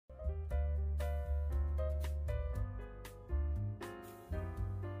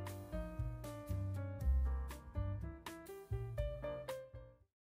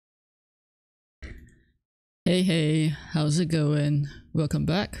Hey hey, how's it going? Welcome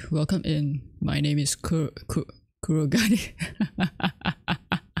back, welcome in. My name is Kurogane.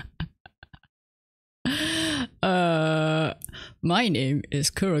 My name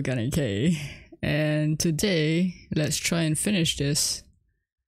is Kurogane K, and today let's try and finish this.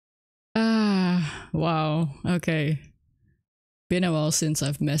 Wow, okay. Been a while since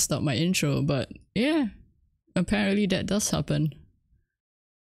I've messed up my intro, but yeah, apparently that does happen.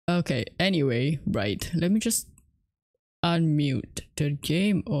 Okay, anyway, right, let me just unmute the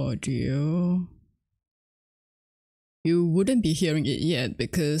game audio. You wouldn't be hearing it yet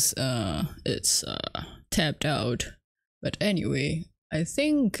because it's tapped out. But anyway, I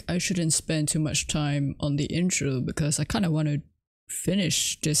think I shouldn't spend too much time on the intro because I kind of want to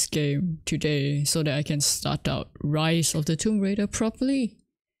finish this game today so that I can start out Rise of the Tomb Raider properly.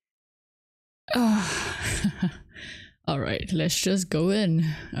 Alright, let's just go in.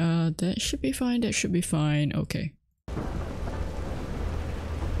 That should be fine, okay.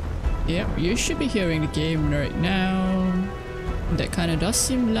 Yep, you should be hearing the game right now. That kinda does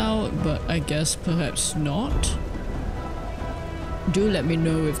seem loud, but I guess perhaps not. Do let me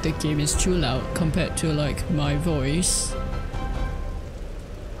know if the game is too loud compared to like my voice.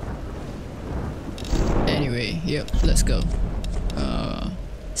 Anyway, yep, let's go.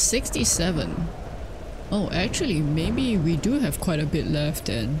 67. Oh, actually, maybe we do have quite a bit left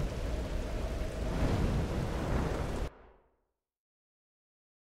then.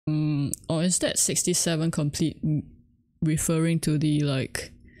 Or is that 67 complete referring to the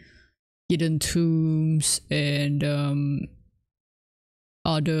like hidden tombs and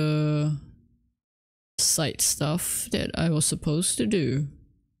other side stuff that I was supposed to do?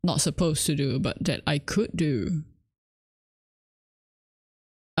 Not supposed to do, but that I could do.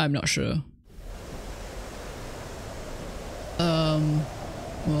 I'm not sure.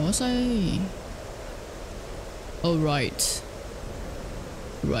 What was I? Oh, right.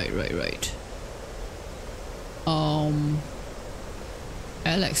 Right.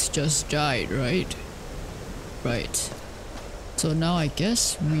 Alex just died, right? Right. So now I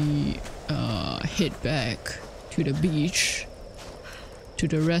guess we head back to the beach to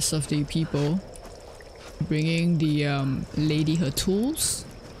the rest of the people, bringing the lady her tools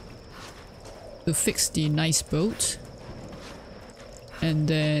to fix the nice boat. And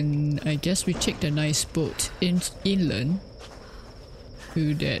then I guess we take the nice boat inland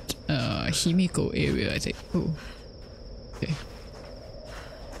to that Himiko area, I think. Oh, okay.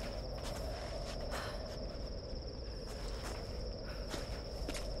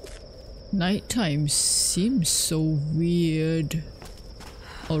 Nighttime seems so weird,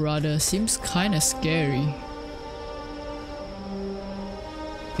 or rather seems kinda scary.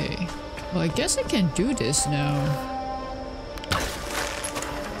 Okay, well I guess I can do this now.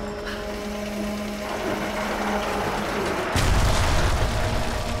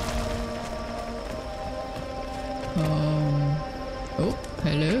 Oh,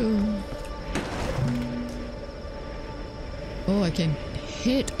 hello. Oh, I can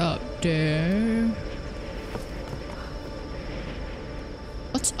hit up there.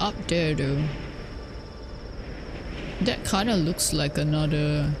 What's up there though? That kinda looks like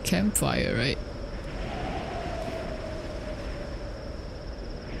another campfire, right?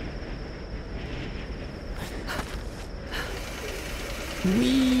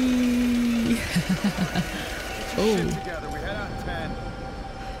 Whee! Oh.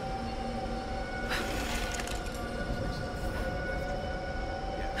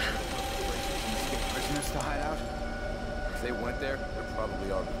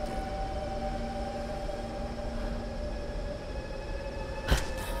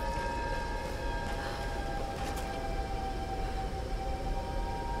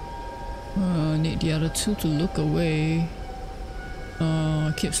 Need the other two to look away.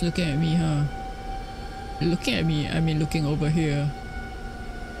 Keeps looking at me, huh? Looking at me, I mean looking over here.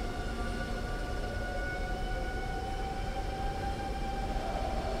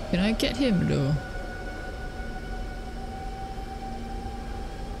 Can I get him though?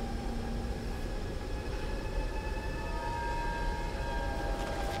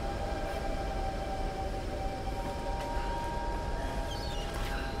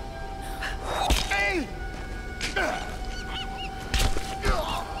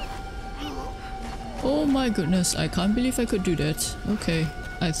 Oh my goodness, I can't believe I could do that. Okay,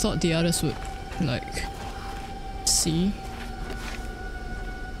 I thought the others would, like, see.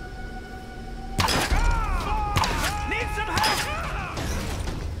 Need some help!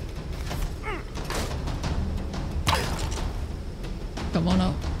 Come on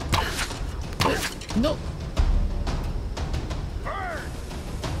out. Oh, no!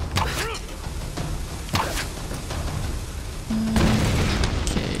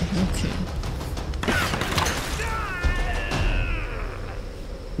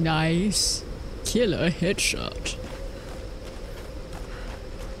 Nice. Killer headshot.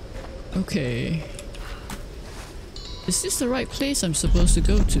 Okay. Is this the right place I'm supposed to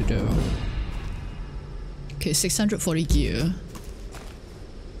go to though? Okay, 640 gear.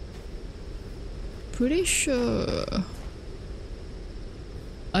 Pretty sure.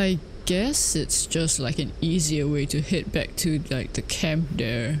 I guess it's just like an easier way to head back to like the camp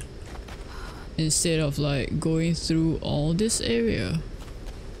there. Instead of like going through all this area.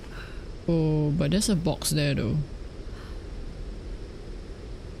 Oh, but there's a box there though.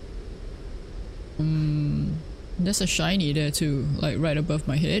 There's a shiny there too, like right above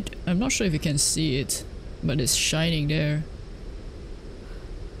my head. I'm not sure if you can see it, but it's shining there.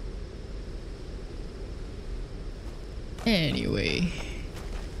 Anyway.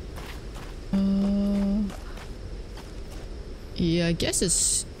 Yeah, I guess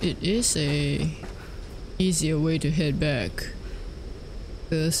it is a easier way to head back.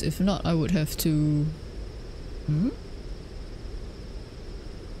 Because if not, I would have to...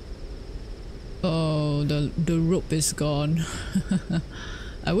 Oh, the rope is gone.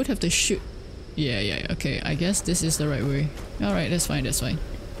 I would have to shoot. Yeah, okay. I guess this is the right way. Alright, that's fine, that's fine.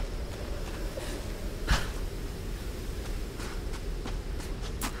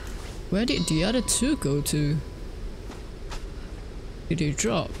 Where did the other two go to? Did they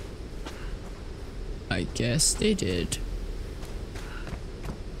drop? I guess they did.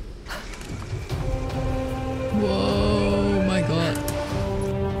 Whoa, my god.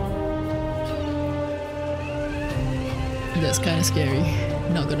 That's kind of scary,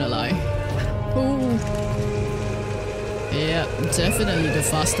 not gonna lie. Oh, yeah, definitely the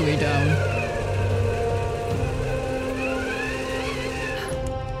fast way down.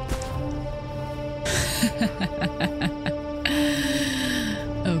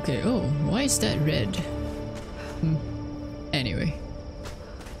 Okay, oh, why is that red? Anyway,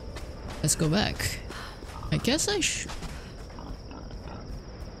 let's go back. I guess I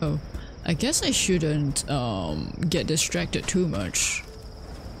I guess I shouldn't get distracted too much.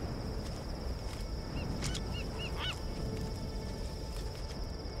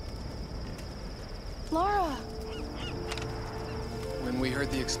 Laura! When we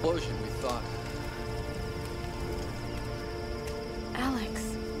heard the explosion, we thought...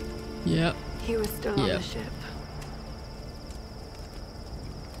 Alex. Yep. He was still on the ship.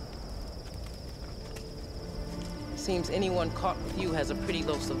 Seems anyone caught with you has a pretty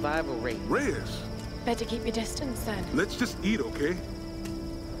low survival rate. Reyes! Better keep your distance then. Let's just eat, okay?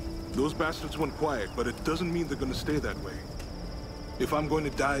 Those bastards went quiet, but it doesn't mean they're gonna stay that way. If I'm going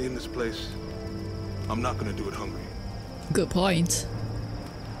to die in this place, I'm not gonna do it hungry. Good point.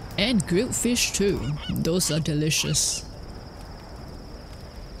 And grilled fish too. Those are delicious.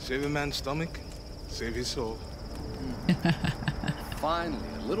 Save a man's stomach, save his soul. Finally,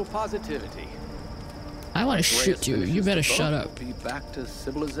 a little positivity. I want to shoot you. You better shut up. We'll be back to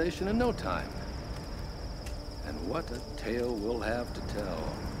civilization in no time. And what a tale we'll have to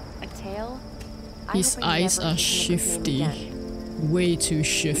tell. A tale? His eyes are shifty. Way too We can take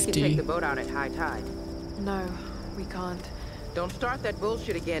shifty. the boat out at high tide. No, we can't. Don't start that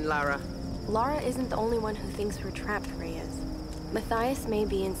bullshit again, Lara. Lara isn't the only one who thinks we're trapped, Reyes. Matthias may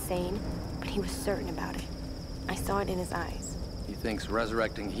be insane, but he was certain about it. I saw it in his eyes. He thinks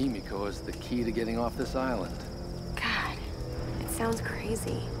resurrecting Himiko is the key to getting off this island. God, it sounds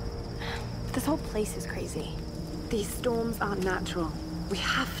crazy. This whole place is crazy. These storms aren't natural. We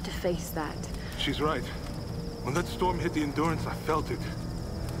have to face that. She's right. When that storm hit the Endurance, I felt it.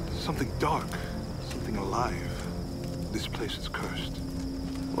 Something dark, something alive. This place is cursed.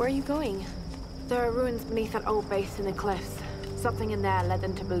 Where are you going? There are ruins beneath that old base in the cliffs. Something in there led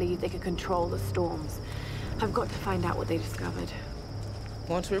them to believe they could control the storms. I've got to find out what they discovered.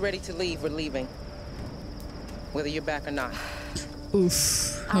 Once we're ready to leave, we're leaving. Whether you're back or not.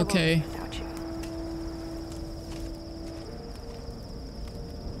 Oof. I won't Okay. live without you.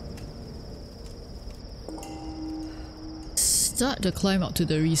 Start the climb up to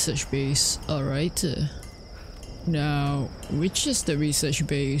the research base. Alright. Now, which is the research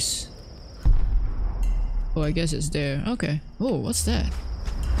base? Oh, I guess it's there. Okay. Oh, what's that?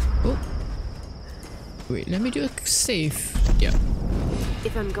 Oh. Wait, let me do a save. Yeah.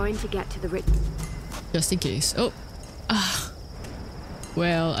 If I'm going to get to the Just in case. Oh. Ah.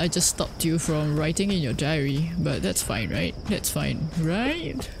 Well, I just stopped you from writing in your diary, but that's fine, right? That's fine,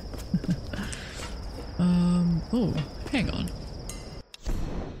 right? Oh, hang on.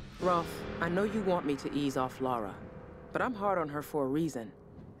 Rolf, I know you want me to ease off Lara, but I'm hard on her for a reason.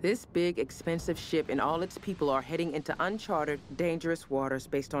 This big, expensive ship and all its people are heading into uncharted, dangerous waters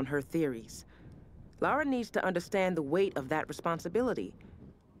based on her theories. Lara needs to understand the weight of that responsibility.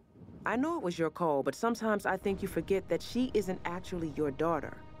 I know it was your call, but sometimes I think you forget that she isn't actually your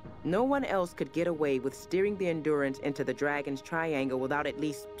daughter. No one else could get away with steering the Endurance into the Dragon's Triangle without at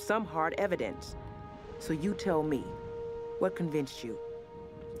least some hard evidence. So you tell me, what convinced you?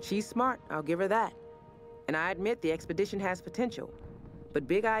 She's smart, I'll give her that. And I admit the expedition has potential. But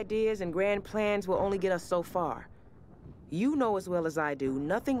big ideas and grand plans will only get us so far. You know as well as I do,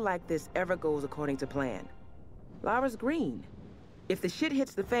 nothing like this ever goes according to plan. Lara's green. If the shit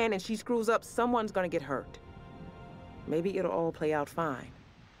hits the fan and she screws up, someone's gonna get hurt. Maybe it'll all play out fine.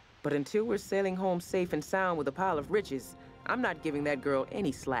 But until we're sailing home safe and sound with a pile of riches, I'm not giving that girl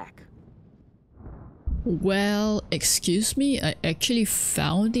any slack. Well, excuse me, I actually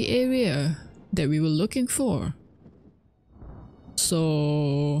found the area that we were looking for.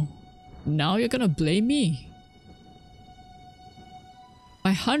 So now you're gonna blame me?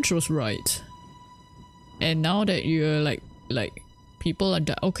 My hunch was right. And now that you're like people are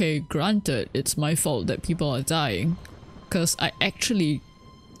okay, granted, it's my fault that people are dying, because I actually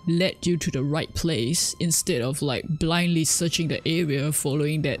led you to the right place instead of like blindly searching the area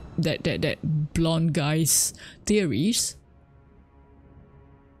following that blonde guy's theories.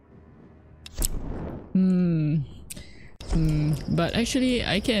 But actually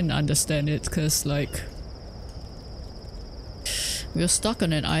I can understand it, because like we're stuck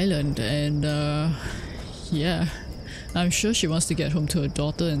on an island and yeah, I'm sure she wants to get home to her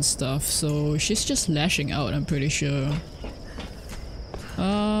daughter and stuff, so she's just lashing out, I'm pretty sure.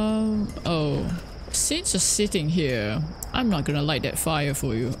 Oh, since you're sitting here, I'm not gonna light that fire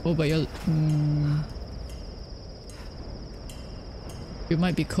for you. Oh, but you're you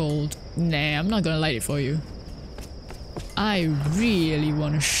might be cold. Nah, I'm not gonna light it for you. I really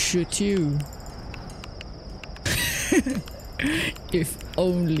want to shoot you. If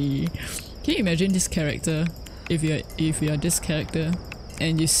only. Can you imagine this character? If you're this character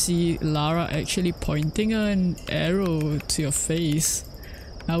and you see Lara actually pointing an arrow to your face,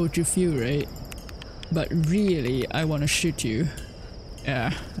 how would you feel, right? But really, I want to shoot you.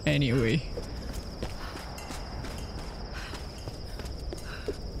 Yeah, anyway.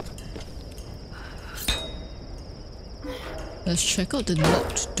 Let's check out the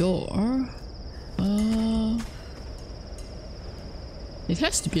locked door. It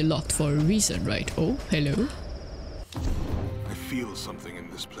has to be locked for a reason, right? Oh, hello. I feel something in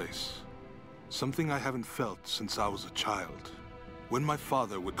this place. Something I haven't felt since I was a child. When my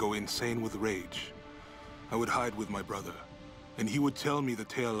father would go insane with rage, I would hide with my brother, and he would tell me the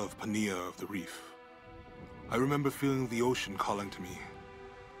tale of Pania of the Reef. I remember feeling the ocean calling to me.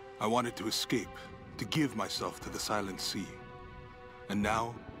 I wanted to escape, to give myself to the silent sea. And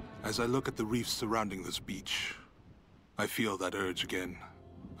now, as I look at the reefs surrounding this beach, I feel that urge again.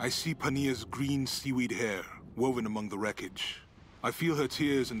 I see Pania's green seaweed hair woven among the wreckage. I feel her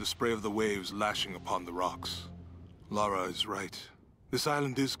tears in the spray of the waves lashing upon the rocks. Lara is right. This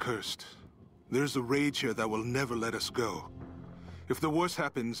island is cursed. There's a rage here that will never let us go. If the worst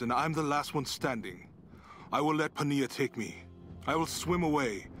happens and I'm the last one standing, I will let Pania take me. I will swim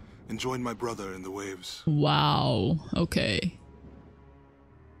away and join my brother in the waves. Wow, okay.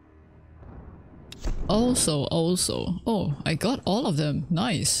 Also, oh, I got all of them,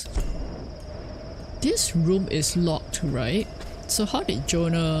 nice. This room is locked, right? So how did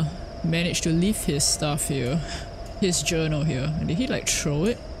Jonah manage to leave his stuff here? His journal here? Did he like throw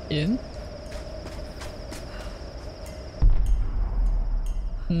it in?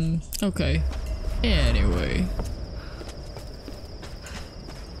 Okay. Anyway.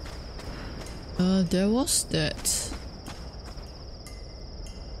 There was that...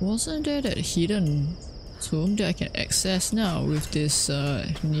 Wasn't there that hidden tomb that I can access now with this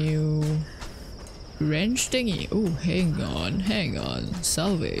new wrench thingy? Oh, hang on.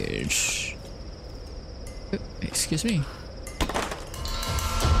 Salvage. Excuse me.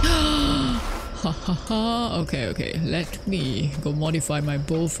 Ha ha ha. Okay. Let me go modify my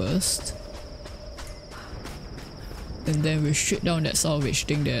bow first. And then we'll shoot down that salvage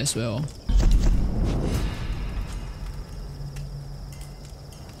thing there as well.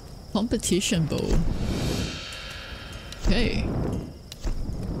 Competition bow. Okay.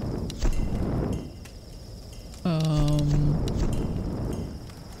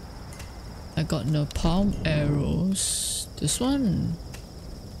 I got napalm arrows. This one.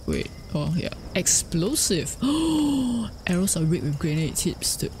 Wait. Oh yeah. Explosive. Oh, arrows are rigged with grenade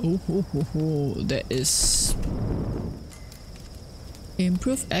tips. That is.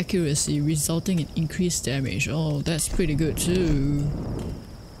 Improved accuracy resulting in increased damage. Oh, that's pretty good too.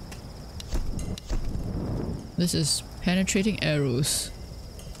 This is penetrating arrows.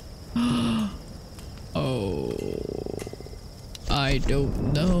 Oh. I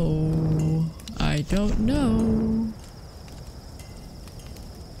don't know. I don't know.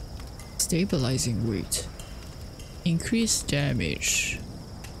 Stabilizing weight. Increase damage.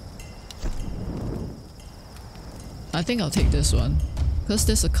 I think I'll take this one. Because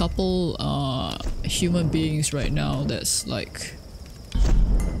there's a couple human beings right now that's like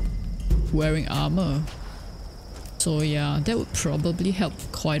wearing armor. So yeah, that would probably help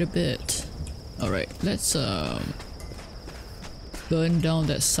quite a bit. Alright, let's burn down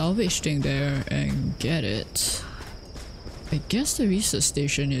that salvage thing there and get it. I guess the research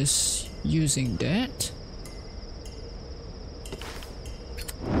station is using that.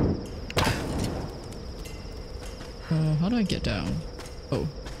 How do I get down? Oh,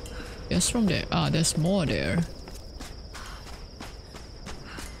 yes, from there. Ah, there's more there.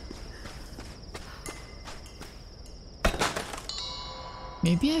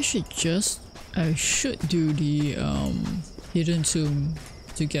 Maybe I should do the hidden tomb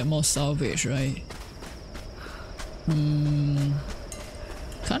to get more salvage, right? Kinda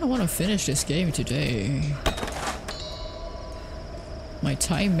wanna finish this game today. My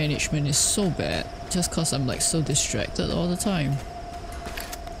time management is so bad just cause I'm like so distracted all the time.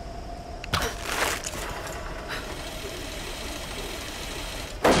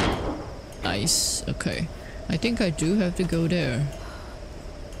 Nice, okay. I think I do have to go there.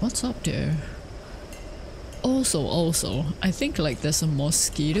 What's up there? Also, I think like there's a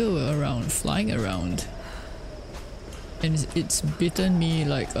mosquito around, flying around. And it's bitten me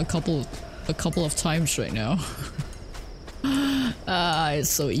like a couple of times right now. Ah, it's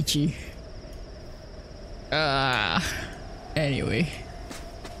so itchy. Ah. Anyway.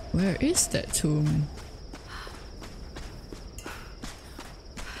 Where is that tomb?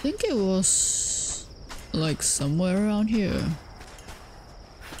 I think it was like somewhere around here.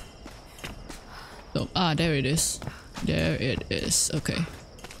 So, ah, there it is. There it is. Okay.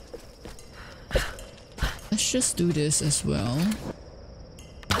 Let's just do this as well.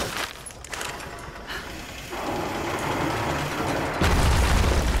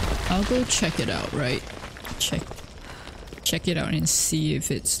 I'll go check it out, right? Check it out and see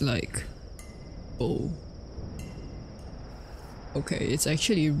if it's like... Oh. Okay, it's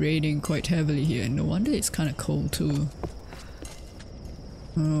actually raining quite heavily here. No wonder it's kind of cold too.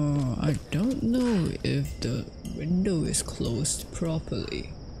 Oh, I don't know if the window is closed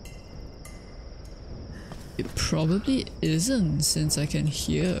properly. It probably isn't since I can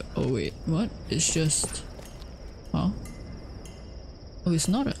hear... Oh wait, what? It's just... Huh? Oh, it's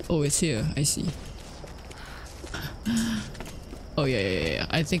not a... Oh, it's here. I see. Oh yeah.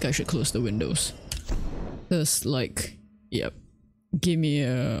 I think I should close the windows. Just like... Yep. Give me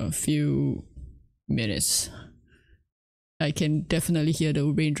a few minutes. I can definitely hear the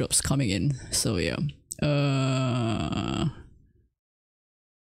raindrops coming in. So yeah.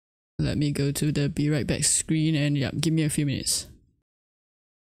 Let me go to the be right back screen and yeah, give me a few minutes.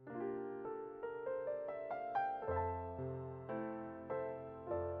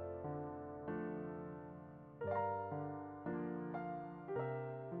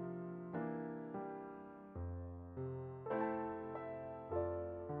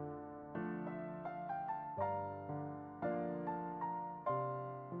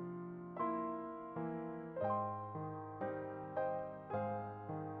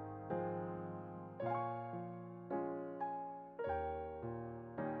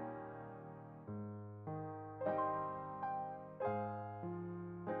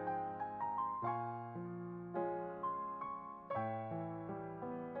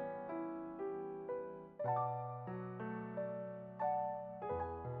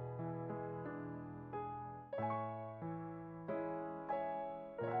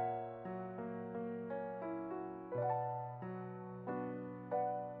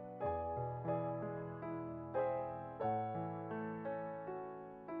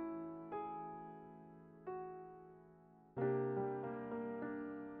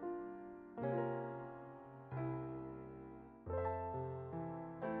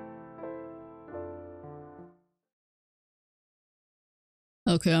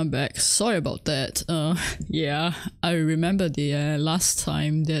 Okay, I'm back. Sorry about that. Yeah, I remember the last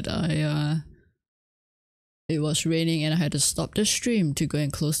time that it was raining and I had to stop the stream to go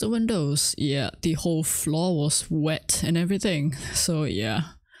and close the windows. Yeah, the whole floor was wet and everything. So yeah,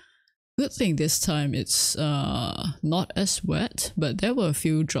 good thing this time it's not as wet, but there were a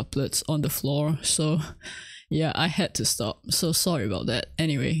few droplets on the floor. So yeah, I had to stop. So sorry about that.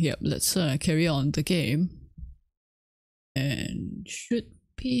 Anyway, yep, let's carry on the game. And should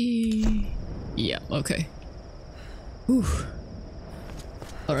be... Yeah, okay. Whew.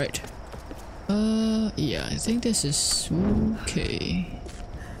 Alright. Yeah, I think this is okay.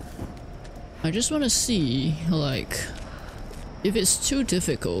 I just want to see, like, if it's too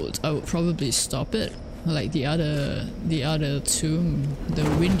difficult, I would probably stop it. Like the other tomb, the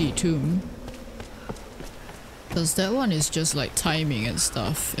windy tomb. Because that one is just like timing and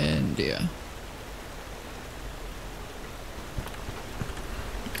stuff, and yeah.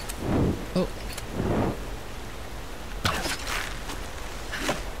 Oh.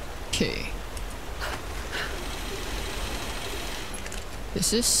 Okay.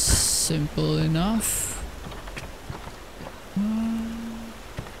 This is simple enough.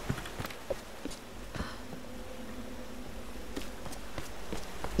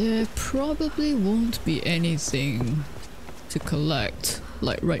 There probably won't be anything to collect,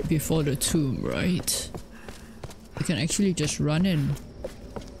 like right before the tomb, right? You can actually just run in.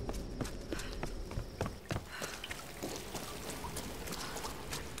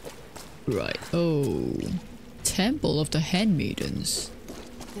 Right, oh. Temple of the Handmaidens.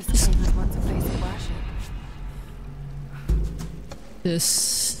 This place was once a place of worship.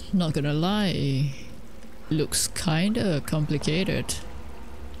 This, not gonna lie, looks kinda complicated.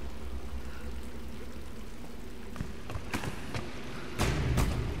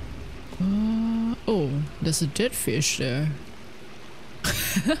 Oh, there's a dead fish there.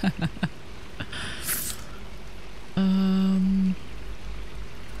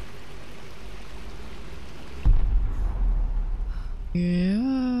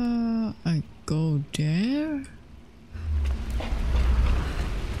 Yeah, I go there.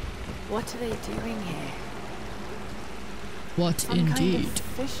 What are they doing here? What Some indeed? kind of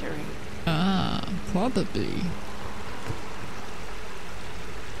fishery. Ah, probably.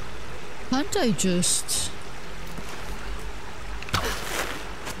 Can't I just...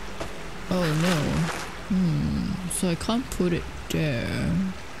 Oh no. So I can't put it there.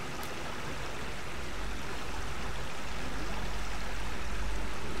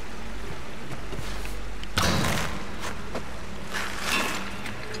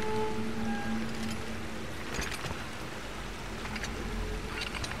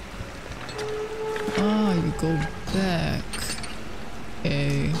 Ah, you go back.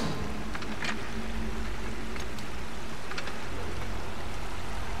 Okay.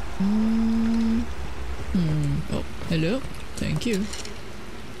 Oh, hello. Thank you.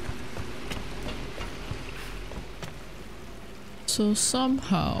 So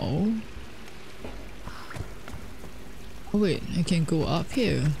somehow... Oh wait, I can go up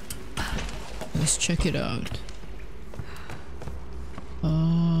here. Let's check it out.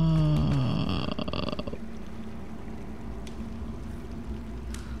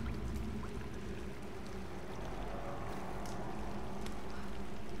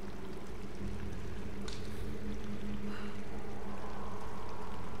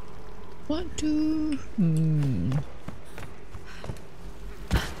 What do...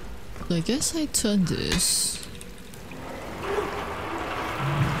 I guess I turn this.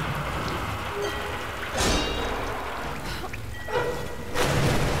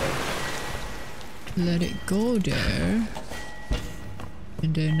 Let it go there.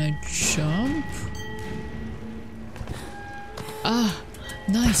 And then I jump. Ah!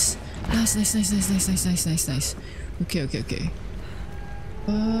 Nice! Nice, nice, nice, nice, nice, nice, nice, nice, nice. Okay, okay, okay.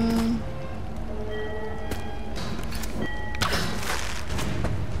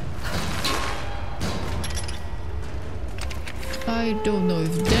 I don't know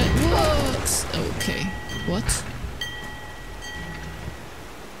if that works. Okay. What?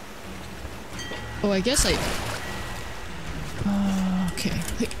 Oh, I guess I... okay.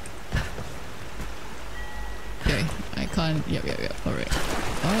 Okay, I can't... Yep, yep, yep. Alright.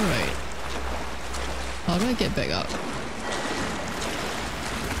 Alright. How do I get back up?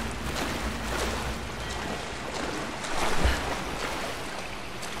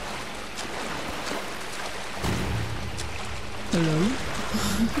 Hello?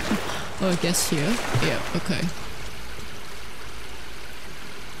 Oh, I guess here? Yeah, okay.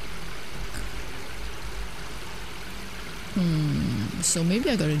 So maybe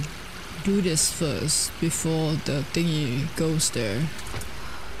I gotta do this first before the thingy goes there.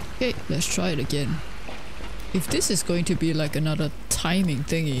 Okay, let's try it again. If this is going to be like another timing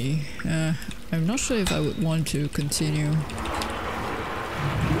thingy, I'm not sure if I would want to continue.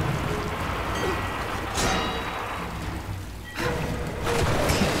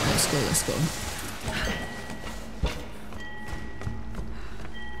 Let's go.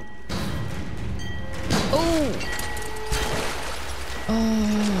 Oh,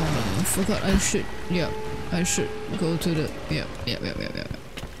 I forgot I should, I should go to the,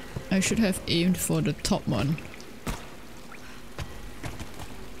 I should have aimed for the top one.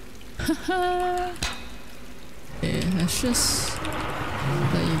 Okay, let's just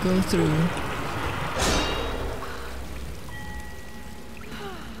let you go through.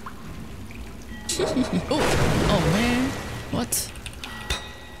 Oh man, what?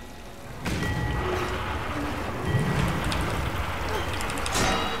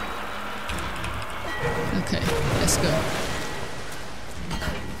 Okay, let's go.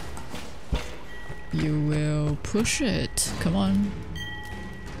 You will push it. Come on.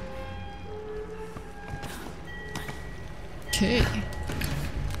 Okay.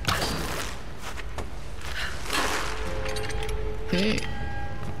 Okay.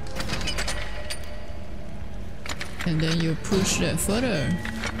 And then you push that further.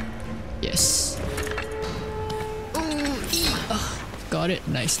 Yes. Oh, got it.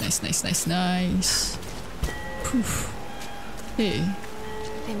 Nice, nice, nice, nice, nice. Poof. Hey.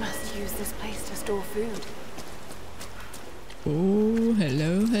 They must use this place to store food. Oh,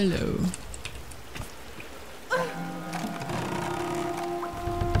 hello, hello.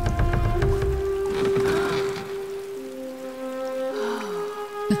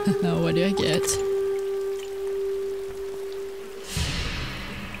 What do I get?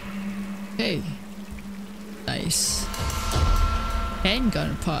 Hey. Nice.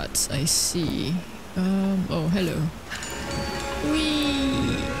 Handgun parts, I see. Oh, hello.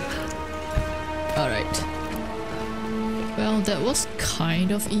 Whee! Alright. Well, that was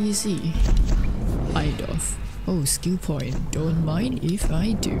kind of easy. Kind of. Oh, skill point. Don't mind if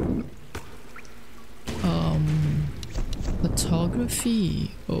I do.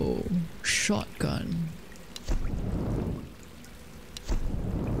 Photography. Oh, shotgun.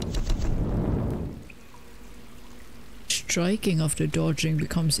 Striking after dodging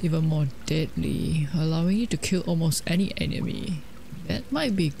becomes even more deadly, allowing you to kill almost any enemy. That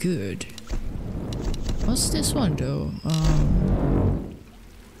might be good. What's this one though?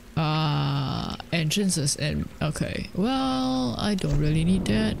 Entrances and... okay. Well, I don't really need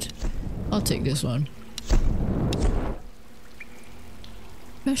that. I'll take this one.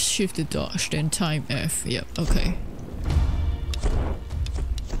 Let's shift the dodge, then time F. Yep, okay.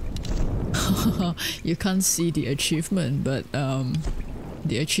 You can't see the achievement, but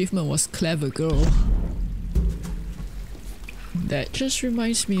the achievement was Clever Girl. That just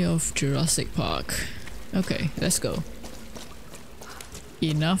reminds me of Jurassic Park. Okay, let's go.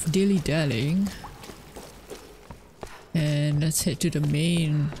 Enough dilly-dallying. And let's head to the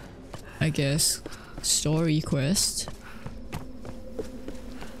main, I guess, story quest.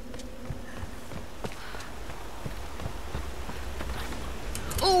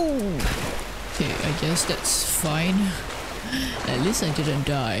 Okay, I guess that's fine. At least I didn't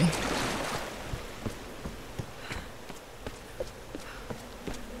die.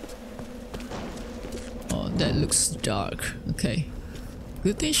 Oh, that looks dark. Okay.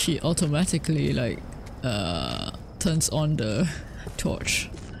 Good thing she automatically like turns on the torch.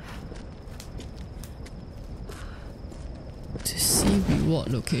 To see reward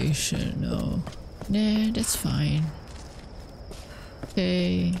location. No. Nah, that's fine.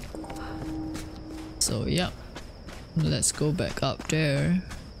 Okay. So, yep. Let's go back up there.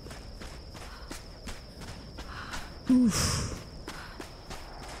 Oof.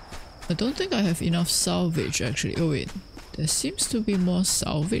 I don't think I have enough salvage actually. Oh wait. There seems to be more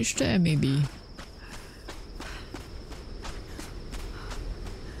salvage there maybe.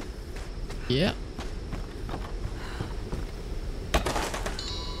 Yep.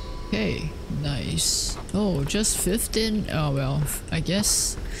 Okay. Nice. Oh, just 15? Oh well, I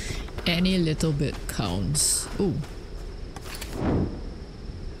guess any little bit counts. Ooh.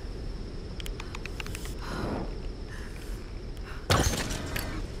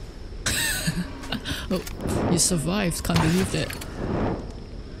 Oh, you survived, can't believe that.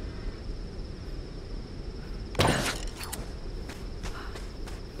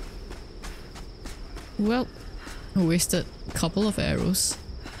 Well, I wasted a couple of arrows.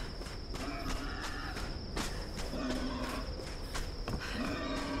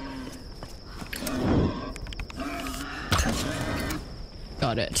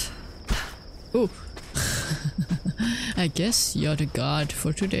 Got it. Ooh. I guess you're the guard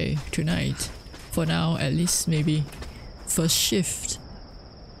for tonight. For now, at least maybe first shift.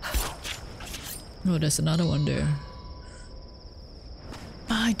 Oh, there's another one there.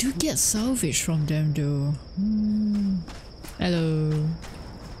 I do get salvage from them though. Hello.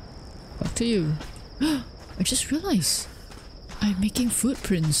 Back to you. I just realized I'm making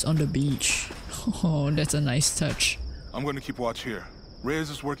footprints on the beach. Oh, that's a nice touch. I'm going to keep watch here. Reyes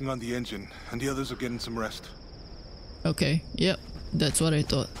is working on the engine, and the others are getting some rest. Okay, yep, that's what I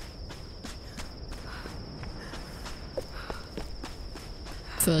thought.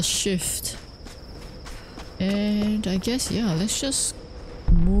 first shift. And I guess, yeah, let's just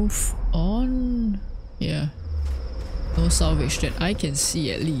move on. Yeah. No salvage that I can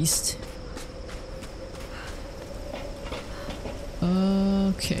see at least.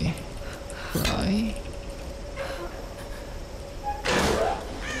 Okay. Right.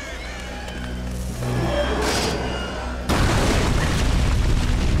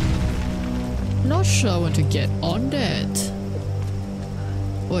 Not sure I want to get on that.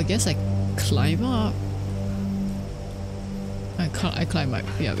 Oh, I guess I climb up. I climb up.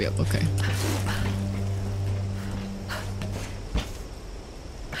 Yep, okay.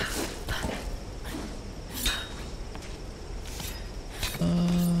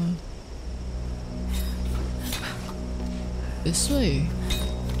 This way.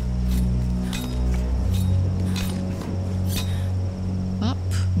 Up?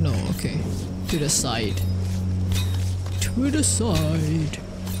 No, okay. To the side. To the side.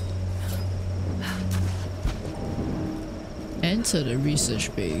 Enter the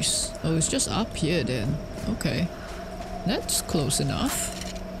research base. Oh, it's just up here then. Okay. That's close enough.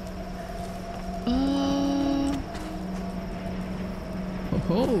 Oh.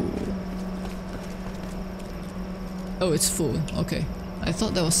 Oh, it's full. Okay. I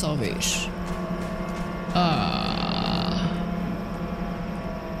thought that was salvage.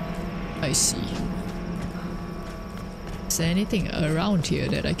 I see. Is there anything around here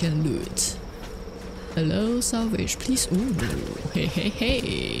that I can loot? Hello, salvage, please. Ooh, hey, hey,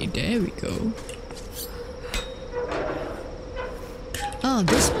 hey. There we go. Ah,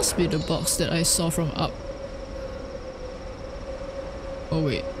 this must be the box that I saw from up. Oh,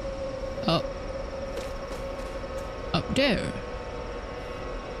 wait. Up there.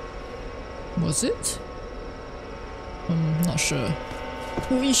 Was it? I'm not sure.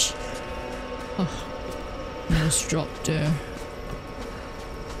 Whoosh! Oh, almost dropped there.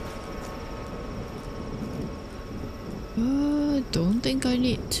 Don't think I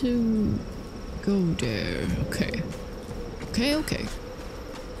need to go there. Okay. Okay.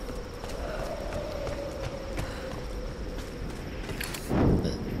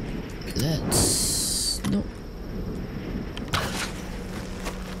 Let's... no.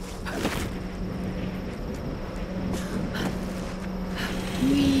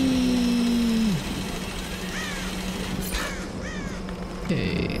 Whee!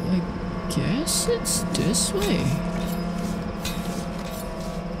 Okay, I guess it's this way.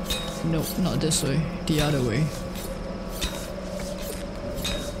 Nope, not this way. The other way.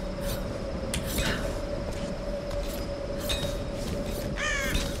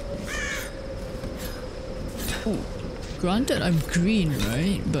 Oh, granted I'm green,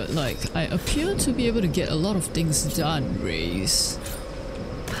 right? But like, I appear to be able to get a lot of things done, Raze.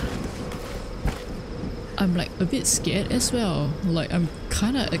 I'm like a bit scared as well. Like, I'm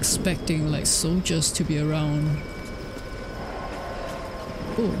kinda expecting like soldiers to be around.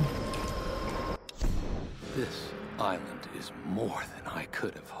 Oh. This island is more than I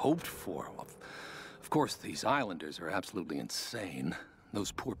could have hoped for. Of course, these islanders are absolutely insane.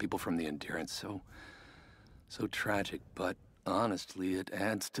 Those poor people from the Endurance, so tragic, but honestly, it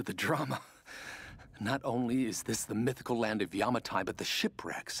adds to the drama. Not only is this the mythical land of Yamatai, but the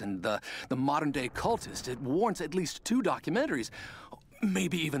shipwrecks and the modern-day cultist. It warrants at least 2 documentaries.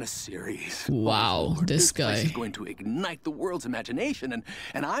 Maybe even a series. Wow, this guy is going to ignite the world's imagination,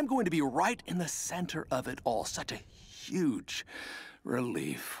 and I'm going to be right in the center of it all. Such a huge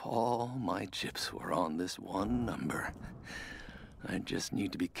relief. All my chips were on this one number. I just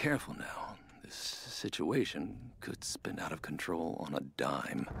need to be careful now. This situation could spin out of control on a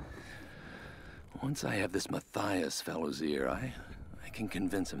dime. Once I have this Matthias fellow's ear, I can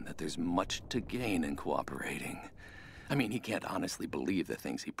convince him that there's much to gain in cooperating. I mean, he can't honestly believe the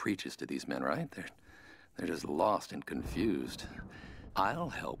things he preaches to these men, right? They're just lost and confused. I'll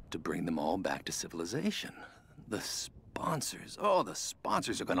help to bring them all back to civilization. The sponsors, oh, the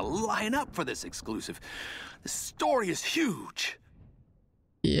sponsors are gonna line up for this exclusive. The story is huge.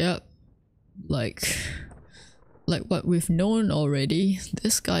 Yep. Like what we've known already,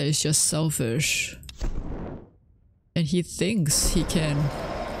 this guy is just selfish. And he thinks he can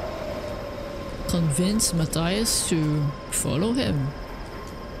convince Matthias to follow him.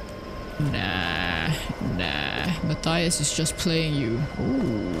 Nah. Matthias is just playing you.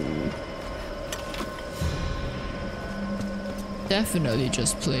 Ooh. Definitely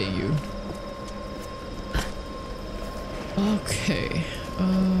just playing you. Okay.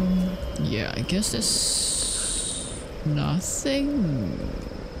 Yeah, I guess there's nothing.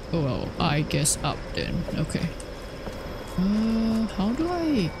 Oh well, I guess up then. Okay. How do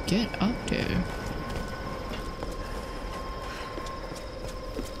I get up there?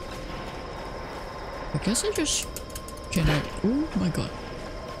 I guess I just... Can I... Oh my god.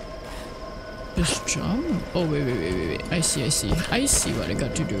 Just jump? Oh wait. I see. I see what I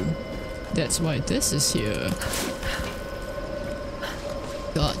got to do. That's why this is here.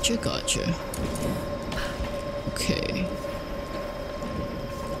 Gotcha. Okay.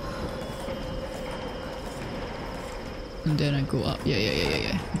 And then I go up.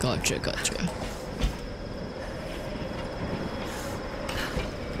 Yeah. Gotcha.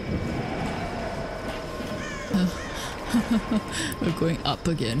 We're going up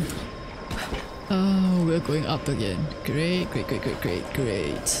again. Oh, we're going up again. Great.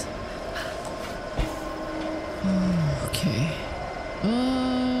 Oh, okay.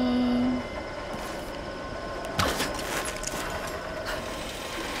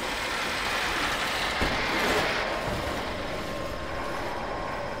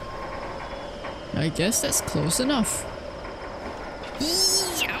 I guess that's close enough.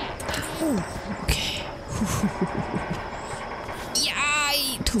 Okay.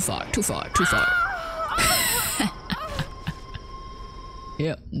 Yay! Too far.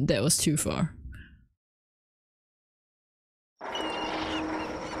 Yep, that was too far.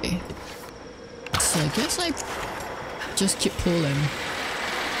 Okay. So I guess I just keep pulling.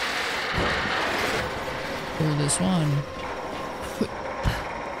 Pull this one.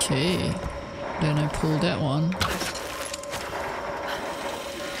 Okay. Then I pull that one.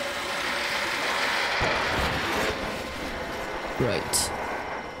 Right.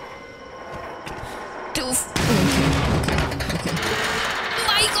 Okay.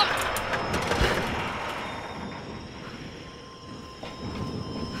 My god!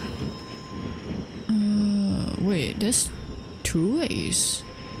 Wait, there's two ways.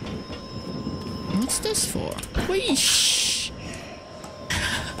 What's this for? Wait, shh!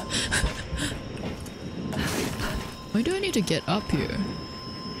 Why do I need to get up here?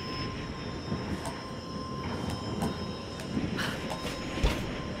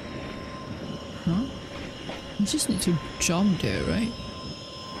 Huh? I just need to jump there, right?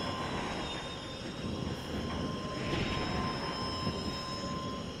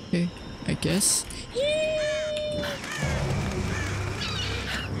 Okay, I guess.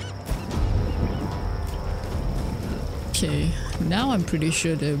 Okay, now I'm pretty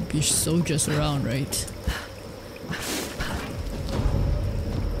sure there'll be soldiers around, right?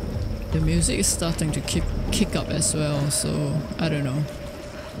 The music is starting to kick up as well, so I don't know.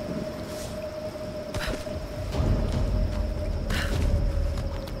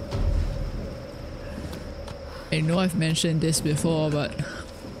 I know I've mentioned this before, but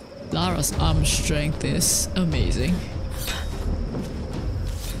Lara's arm strength is amazing.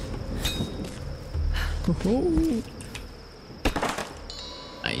 Woohoo!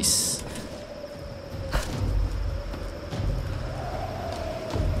 Nice.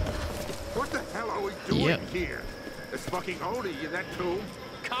 What the hell are we doing here? It's fucking Odie, you that too?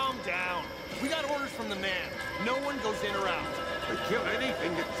 Calm down. We got orders from the man. No one goes in or out. They kill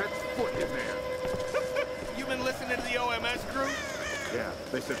anything that sets foot in there. You been listening to the OMS crew? Yeah,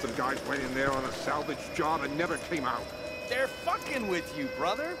 they said some guys went in there on a salvage job and never came out. They're fucking with you,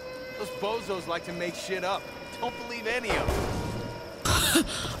 brother. Those bozos like to make shit up. Don't believe any of them.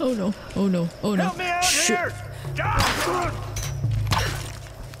 Oh no. Help me out here!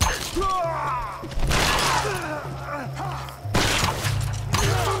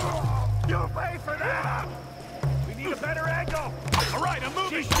 You'll pay for that! We need a better angle! Alright, I'm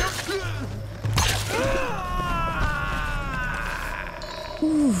moving!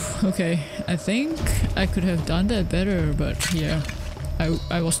 Okay, I think I could have done that better, but yeah,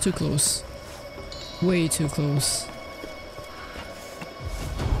 I was too close. Way too close.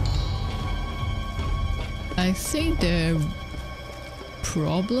 I think there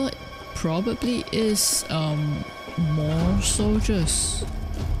probably is more soldiers.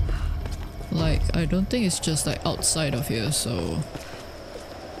 Like, I don't think it's just like outside of here, so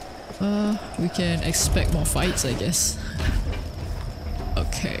we can expect more fights, I guess.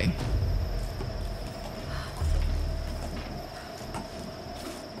 Okay.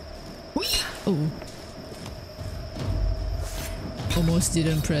 Oh. Almost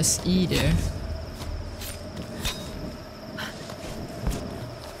didn't press E there.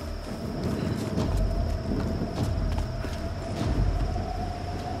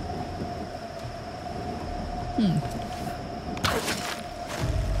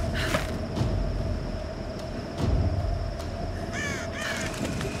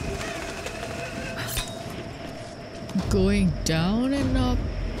 Going down and up.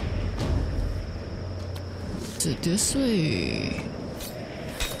 Is it this way?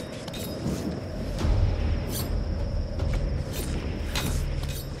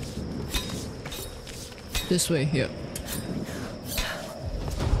 This way, here.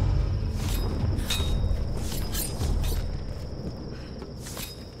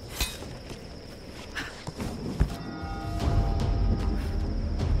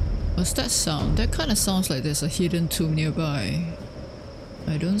 What's that sound? That kind of sounds like there's a hidden tomb nearby.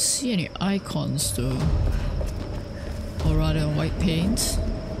 I don't see any icons though. Or rather white paint.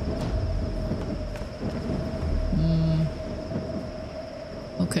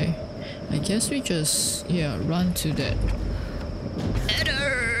 Okay. I guess we just, yeah, run to that.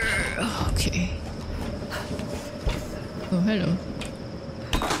 Okay. Oh, hello.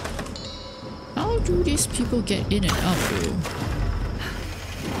 How do these people get in and out though?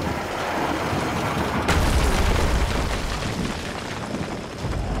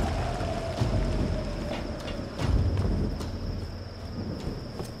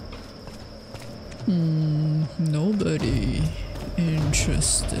 Nobody.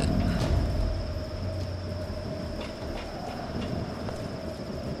 Interesting.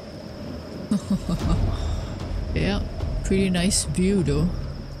 Yeah, pretty nice view though.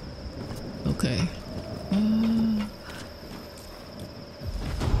 Okay.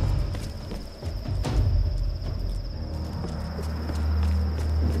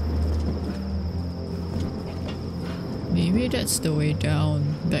 Maybe that's the way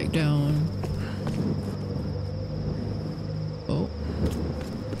down, back down. Oh.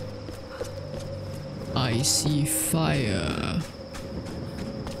 I see fire.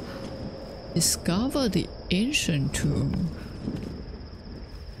 Discover the ancient tomb.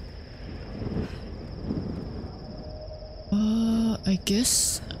 I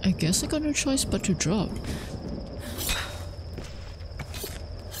guess I got no choice but to drop.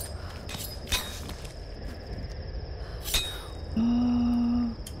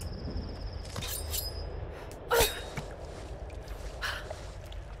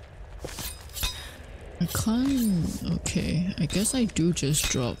 I can't. Okay, I guess I do just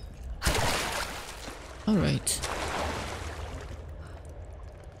drop. Alright.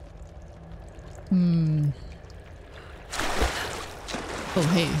 Oh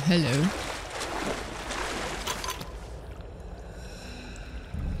hey, hello.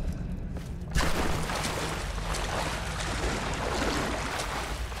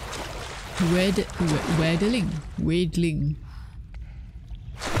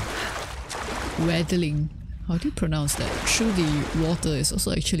 Waddling. How do you pronounce that? Through the water is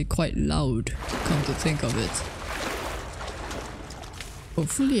also actually quite loud, come to think of it.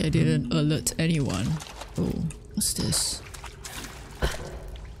 Hopefully I didn't alert anyone. Oh, what's this?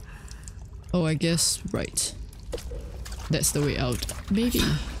 Oh, I guess, right. That's the way out. Maybe.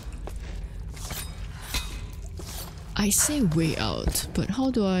 I say way out, but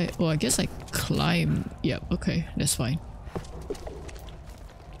how do I... Oh, I guess I climb. Yep, okay, that's fine.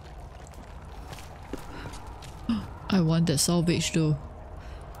 I want that salvage though.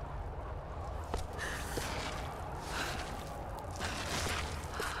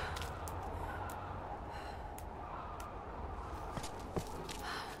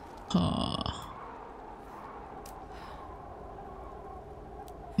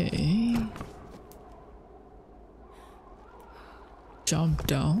 Okay. Jump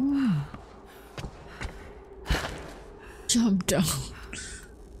down. Jump down.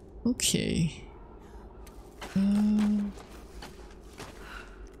 Okay. Oh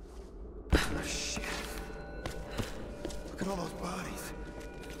shit. Look at all those bodies.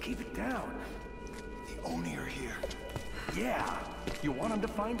 Keep it down. The Oni are here. Yeah. You want them to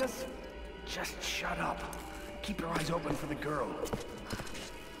find us? Just shut up. Keep your eyes open for the girl.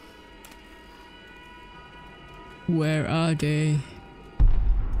 Where are they?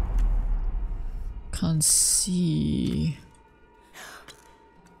 Can't see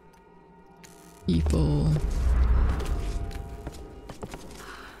people.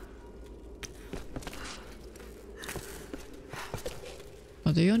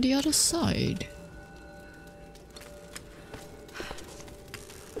 Are they on the other side?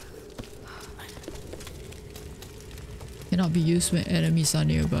 Cannot be used when enemies are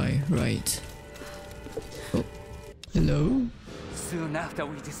nearby, right? Oh, hello? Soon after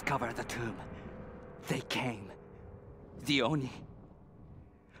we discovered the tomb, they came. The Oni.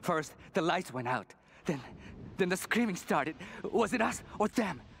 First, the lights went out. Then the screaming started. Was it us or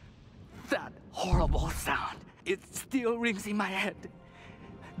them? That horrible sound. It still rings in my head.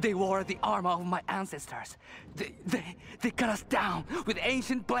 They wore the armor of my ancestors. They cut us down with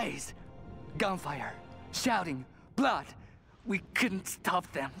ancient blades. Gunfire, shouting, blood. We couldn't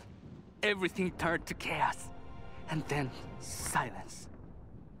stop them. Everything turned to chaos. And then silence.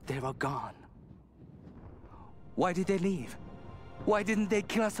 They were gone. Why did they leave? Why didn't they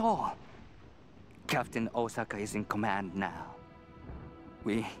kill us all? Captain Osaka is in command now.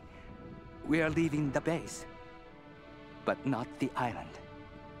 We are leaving the base, but not the island.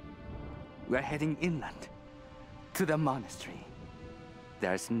 We're heading inland, to the monastery.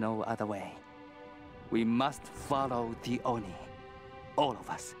 There's no other way. We must follow the Oni. All of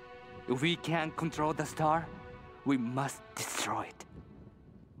us. If we can't control the star, we must destroy it.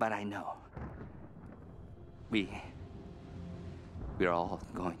 But I know. We're all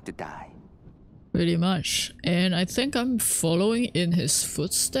going to die. Pretty much. And I think I'm following in his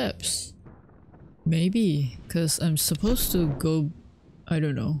footsteps. Maybe, because I'm supposed to go, I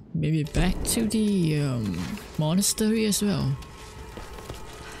don't know, maybe back to the monastery as well.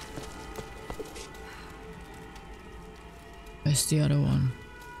 Where's the other one?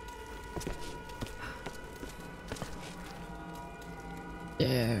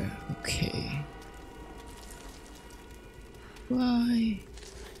 There, okay. Why?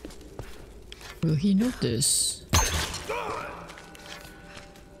 Will he notice?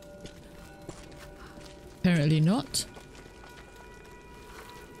 Apparently not.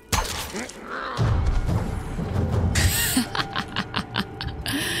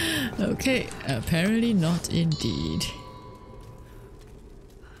 Okay, apparently not indeed.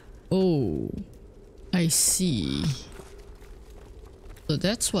 Oh, I see. So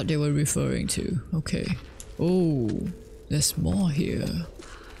that's what they were referring to. Okay. Oh, there's more here.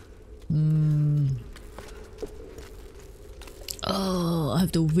 Oh, I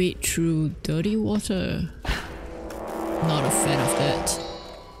have to wade through dirty water. Not a fan of that.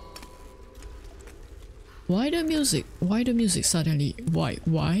 Why the music? Why the music suddenly? Why?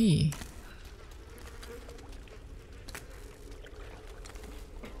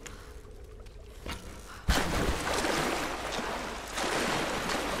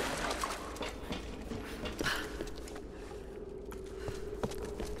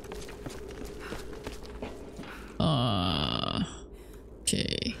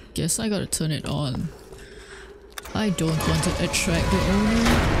 Okay, guess I gotta turn it on. I don't want to attract the owner.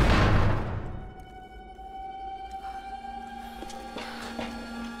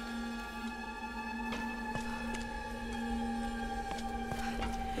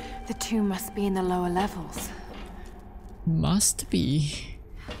 The tomb must be in the lower levels. Must be.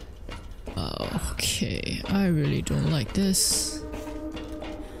 Okay, I really don't like this.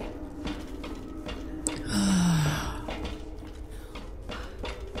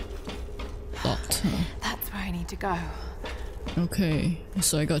 Locked, huh? That's where I need to go. Okay,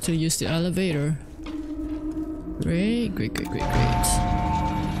 so I got to use the elevator. Great.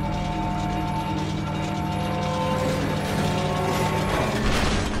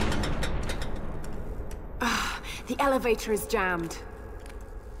 The elevator is jammed.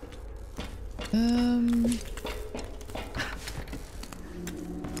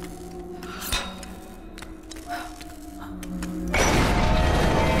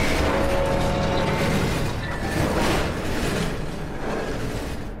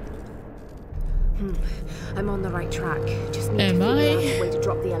 I'm on the right track. Just need Am to figure I? out a way to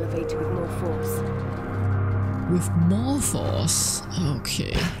drop the elevator with more force. With more force?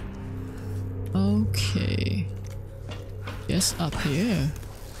 Okay. Okay. Yes, up here.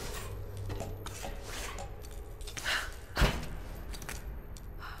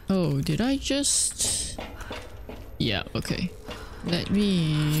 Oh, did I just... Yeah, okay. Let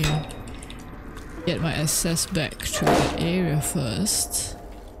me get my access back to the area first.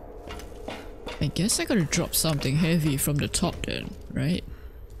 I guess I gotta drop something heavy from the top then, right?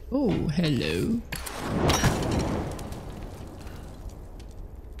 Oh, hello.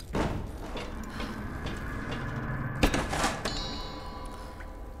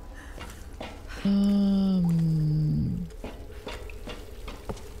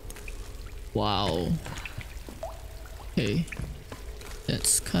 Wow. Okay.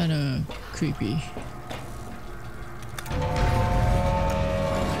 That's kinda creepy.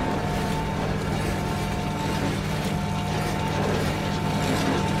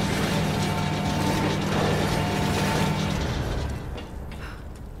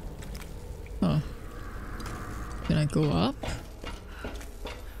 Huh. Can I go up?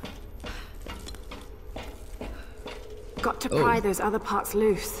 Got to pry those other parts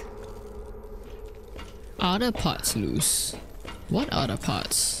loose. Other parts loose? What other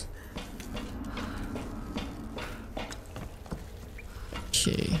parts?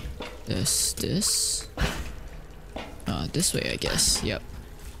 Okay, there's this. This way I guess, yep.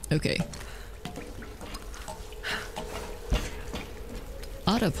 Okay.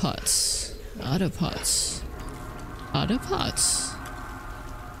 Other parts. Other parts. Other parts.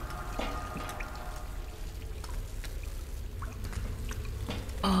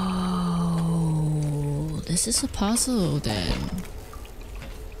 Oh. this is a puzzle then.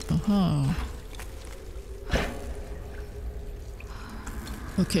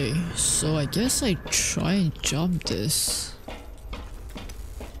 Okay, so I guess I try and jump this.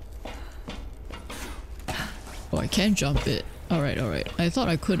 Oh, I can jump it. Alright, alright. I thought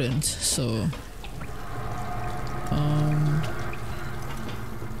I couldn't, so...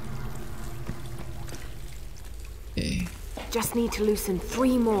 Okay. Just need to loosen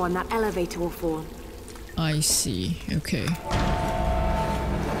 3 more and that elevator will fall. I see. Okay.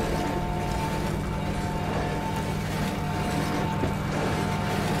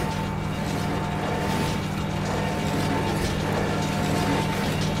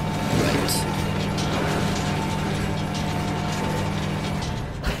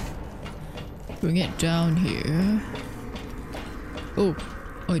 Bring it down here. Oh,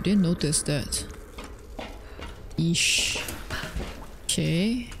 I didn't notice that. Eesh.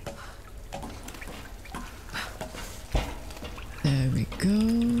 Okay. There we go.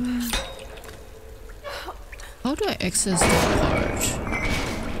 How do I access that part?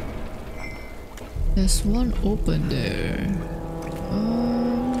 There's one open there.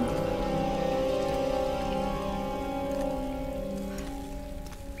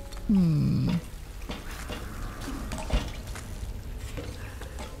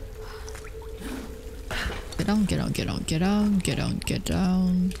 Get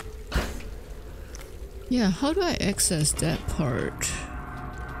down. Yeah, how do I access that part?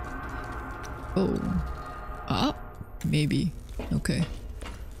 Oh. Ah, maybe. Okay.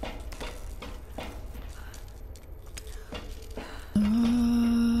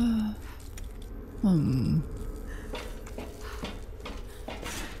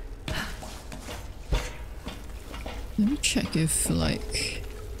 Let me check if, like,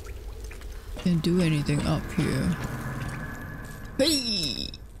 I can do anything up here. Hey!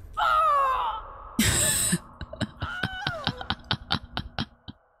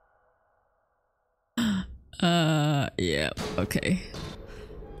 Yeah, okay.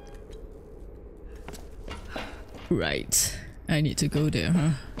 Right. I need to go there,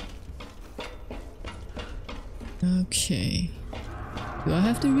 huh? Okay. Do I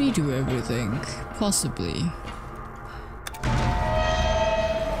have to redo everything? Possibly.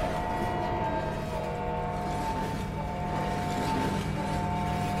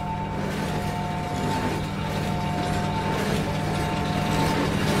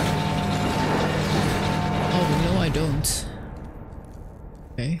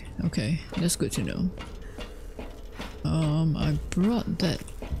 Okay, that's good to know. I brought that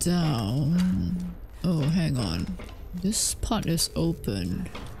down. Oh, hang on. This part is open.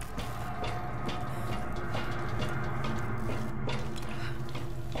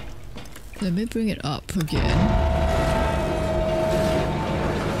 Let me bring it up again.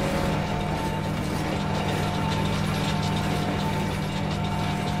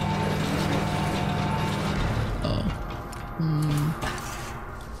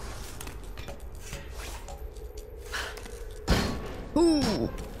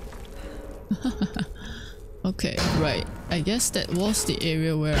 Okay, right. I guess that was the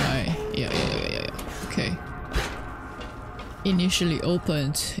area where I... Yeah. Okay. Initially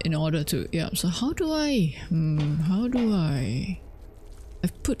opened in order to... Yeah, so how do I...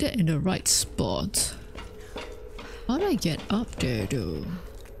 I've put that in the right spot. How do I get up there though?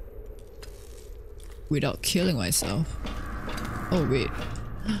 Without killing myself. Oh wait.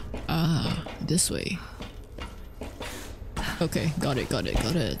 Ah, this way. Okay, got it.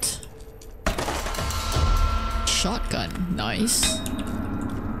 Shotgun, nice.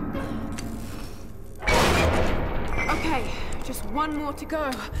 Okay, just one more to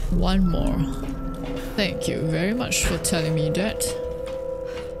go. One more. Thank you very much for telling me that.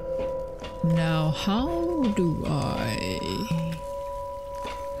 Now, how do I...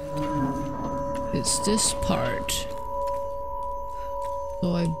 It's this part.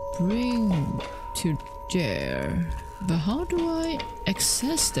 So I bring to there. But how do I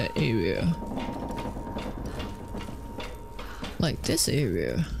access that area? Like this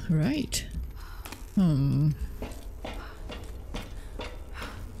area, right?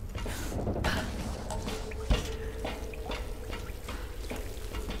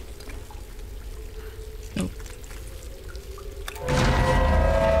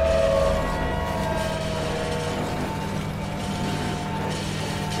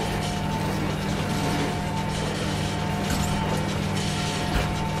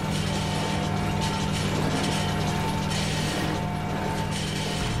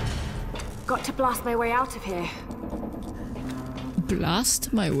 Got to blast my way out of here.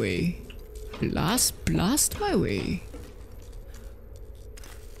 Blast my way? Blast my way?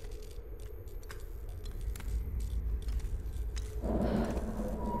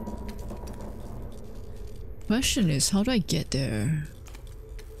 question is, how do I get there?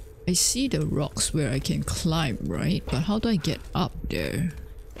 I see the rocks where I can climb, right? But how do I get up there?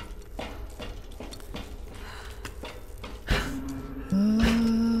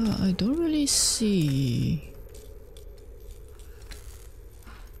 I don't really see.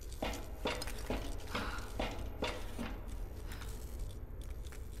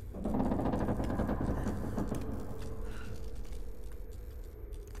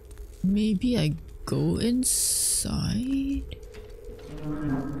 Maybe I go inside?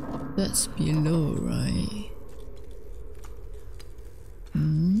 That's below, right?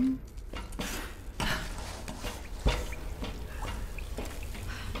 Hmm?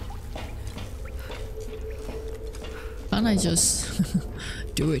 Can't I just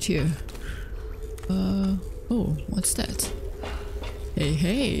do it here? Oh, what's that? Hey,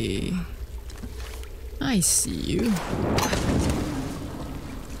 hey! I see you.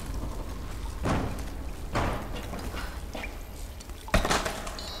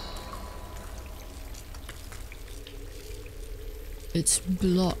 It's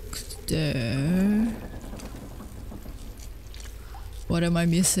blocked there. What am I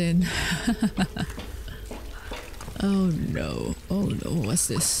missing? Oh no, what's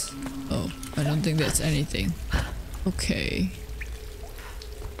this? Oh, I don't think that's anything. Okay.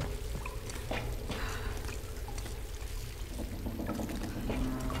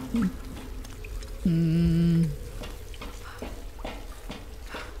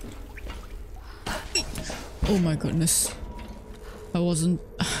 Oh my goodness.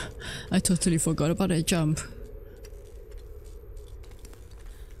 I totally forgot about that jump.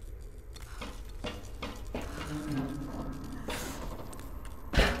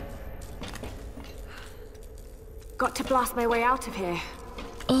 Got to blast my way out of here.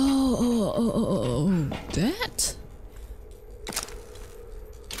 Oh, that?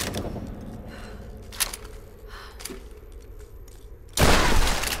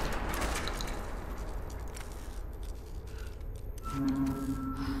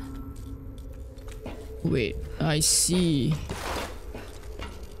 Wait, I see.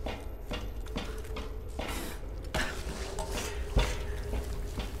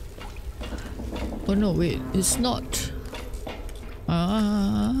 Oh no, wait, it's not.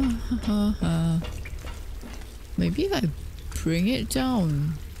 Maybe if I bring it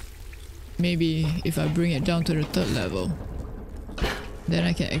down. Maybe if I bring it down to the 3rd level, then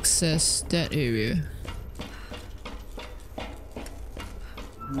I can access that area.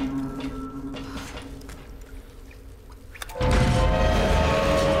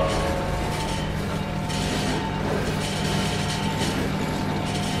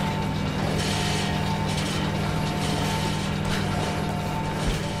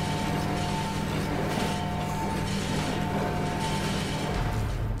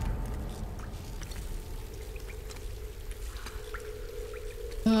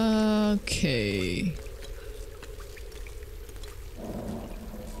 Okay.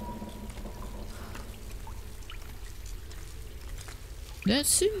 That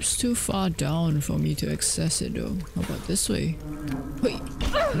seems too far down for me to access it though. How about this way? Wait,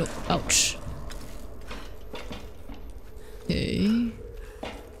 no, ouch. Okay.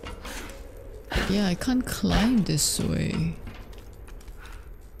 Yeah, I can't climb this way.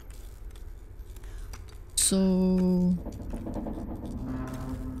 So...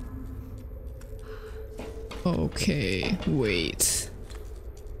 Okay, wait.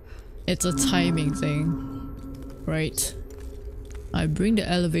 It's a timing thing, right? I bring the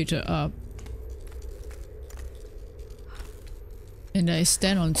elevator up and I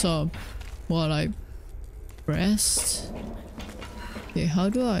stand on top while I rest. Okay, how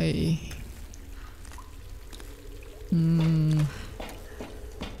do I...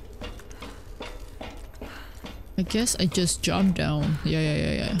 I guess I just jump down.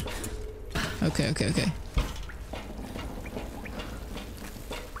 Yeah. Okay.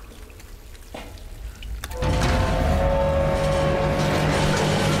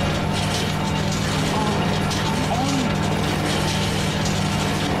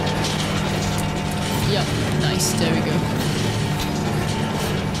 Yep, nice, there we go.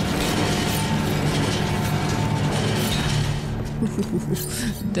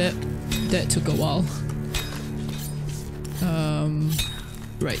 That took a while.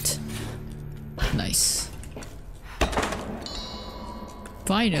 Right. Nice.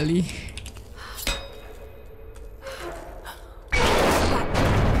 Finally.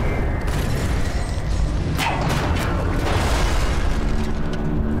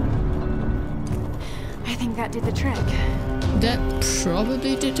 I think that did the trick. That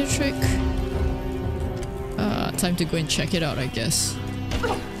probably did the trick. Time to go and check it out, I guess.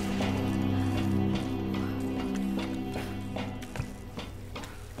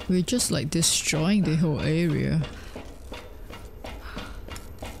 We're just like destroying the whole area.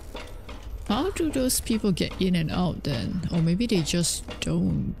 How do those people get in and out then? Or maybe they just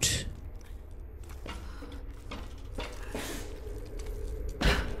don't.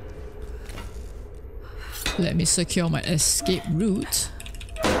 Let me secure my escape route.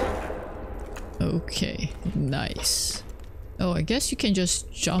 Okay, nice. Oh, I guess you can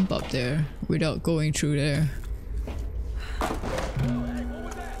just jump up there without going through there.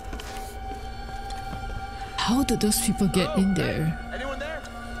 How did those people get in there? Anyone there?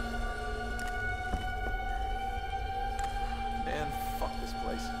 Man, fuck this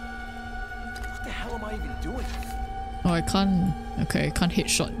place. What the hell am I even doing? Oh, I can't... Okay, I can't hit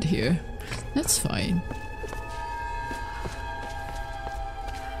shot here. That's fine.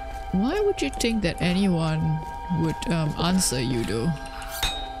 Why would you think that anyone would answer you though?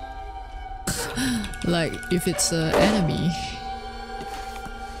 Like, if it's an enemy,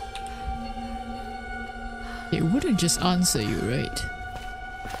 it wouldn't just answer you, right?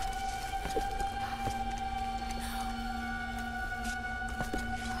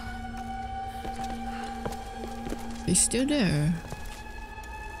 He's still there.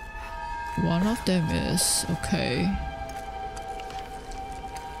 One of them is okay.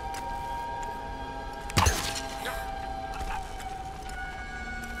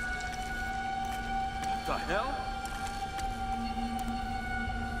 The hell?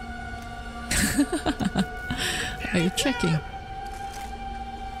 Are you checking?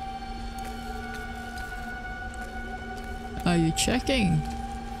 Are you checking?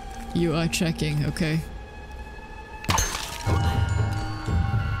 You are checking, okay.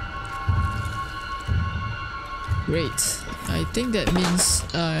 Great. I think that means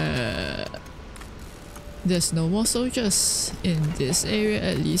there's no more soldiers in this area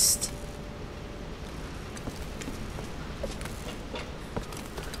at least.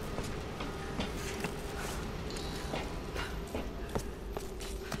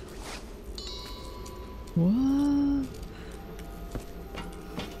 What?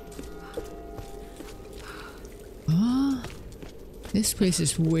 Ah, this place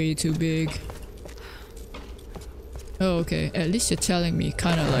is way too big. Oh, okay. At least you're telling me,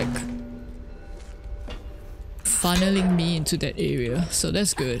 kind of like funneling me into that area, so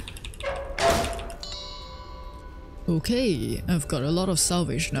that's good. Okay, I've got a lot of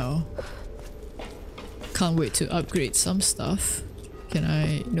salvage now. Can't wait to upgrade some stuff. Can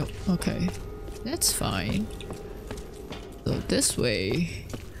I? No. Okay. That's fine. So this way.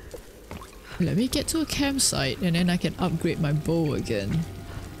 Let me get to a campsite and then I can upgrade my bow again.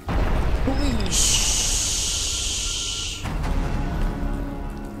 Whoosh.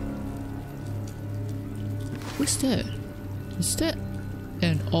 What's that? Is that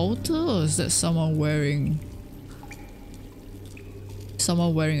an altar or is that someone wearing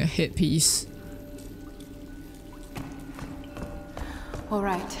a headpiece? All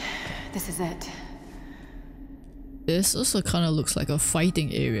right, this is it. This also kind of looks like a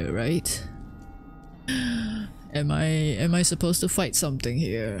fighting area, right? Am I supposed to fight something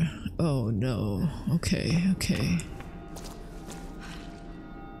here? Oh no. Okay, okay.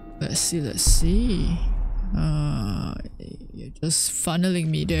 Let's see. You're just funneling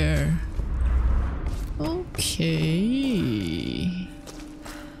me there. Okay.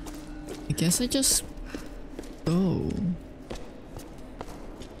 I guess I just go.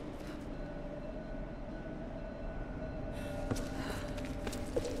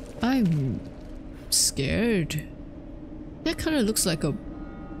 I'm scared. That kind of looks like a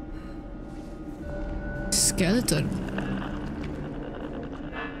skeleton.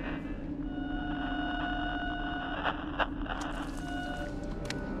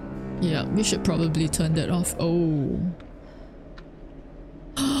 Yeah, we should probably turn that off. Oh.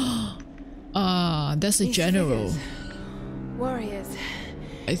 Ah, that's a general. Warriors.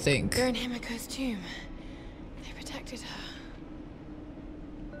 I think. They're in Himiko's tomb. They protected her.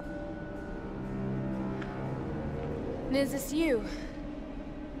 And is this you?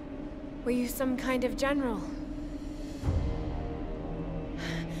 Were you some kind of general?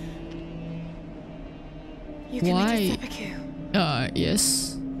 You committed seppuku.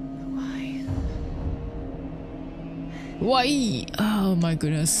 Yes. Why? Why? Oh my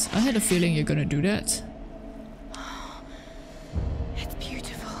goodness. I had a feeling you're gonna do that. It's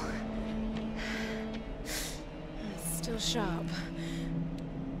beautiful. It's still sharp.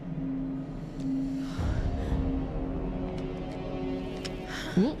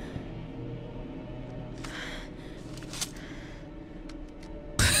 Ooh.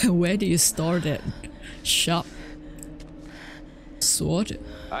 Where do you store that sharp sword?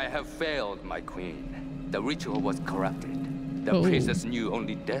 I have failed, my queen. The ritual was corrupted. The priestess knew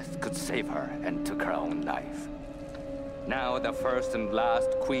only death could save her and took her own life. Now the first and last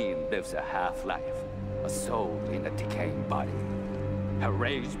queen lives a half-life, a soul in a decaying body. Her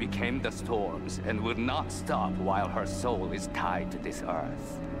rage became the storms and would not stop while her soul is tied to this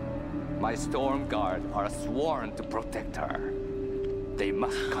earth. My storm guard are sworn to protect her. They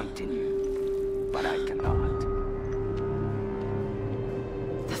must continue, but I cannot.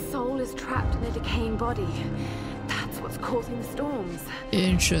 The soul is trapped in a decaying body. That's what's causing the storms.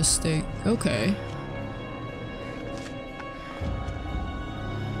 Interesting. Okay.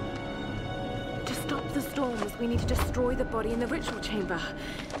 To stop the storms, we need to destroy the body in the ritual chamber.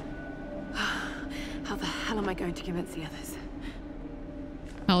 How the hell am I going to convince the others?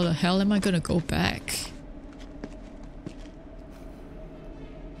 How the hell am I gonna go back?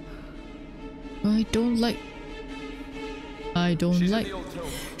 I don't like...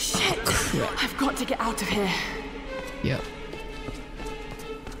 Shit! Crap. I've got to get out of here. Yep.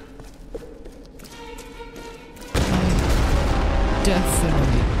 I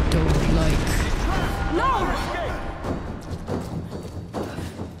definitely don't like... No!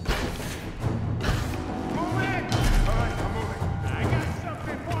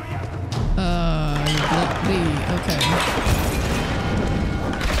 Okay.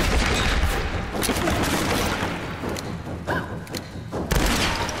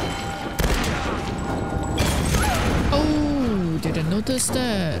 Oh, didn't notice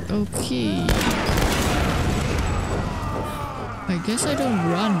that. Okay. I guess I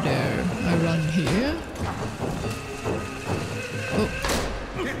don't run there. I run here. Oh.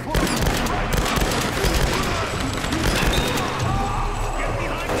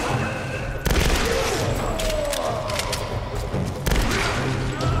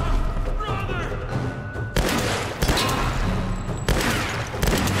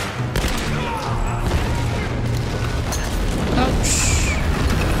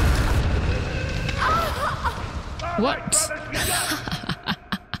 What?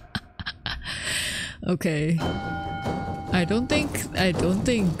 Okay. I don't think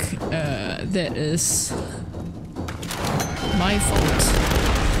that is my fault.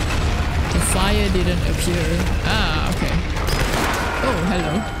 The fire didn't appear. Ah, okay. Oh,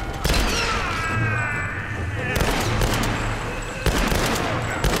 hello.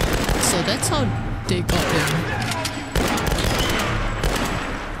 So that's how they got in.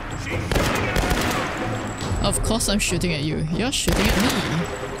 Of course I'm shooting at you. You're shooting at me.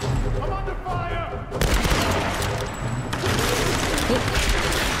 I'm under fire. Oh.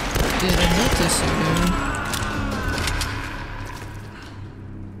 Didn't notice you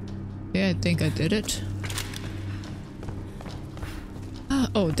there. Yeah, I think I did it.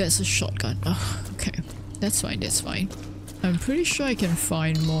 Oh, that's a shotgun. Oh, okay. That's fine, that's fine. I'm pretty sure I can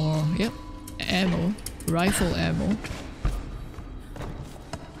find more, yep, ammo. Rifle ammo.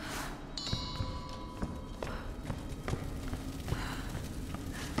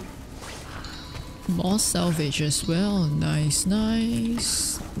 More salvage as well. Nice,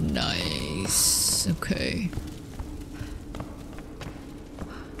 nice, nice. Okay.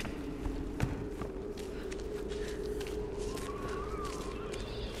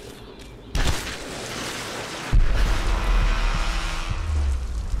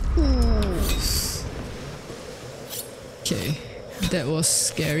 Okay, that was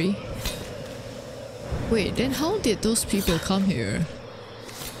scary. Wait, then how did those people come here?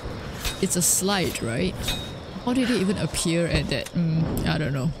 It's a slide, right? How did it even appear at that? I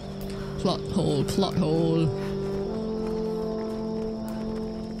don't know. Plot hole, plot hole.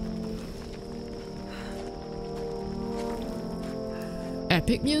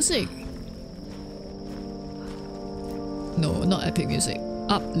 Epic music? No, not epic music.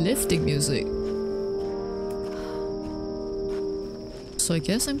 Uplifting music. So I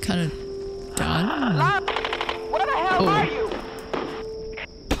guess I'm kind of done. Where the hell are you?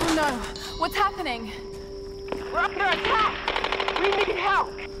 Oh no! What's happening? We're under attack! We need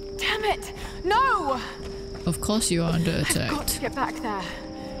help! Damn it! No! Of course you are under attack. I've got to get back there.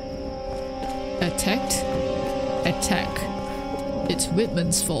 Attacked? Attack. It's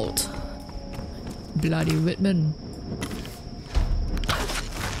Whitman's fault. Bloody Whitman.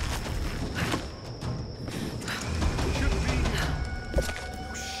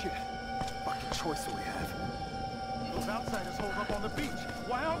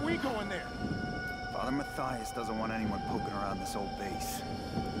 Doesn't want anyone poking around this old base.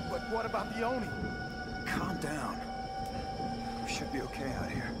 But what about the Oni? Calm down. We should be okay out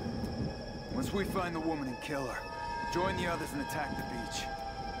here. Once we find the woman and kill her, join the others and attack the beach.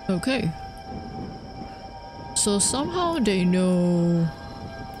 Okay. So somehow they know...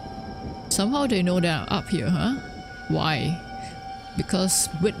 Somehow they know that I'm up here, huh? Why? Because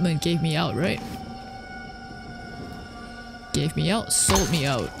Whitman gave me out, right? Gave me out, sold me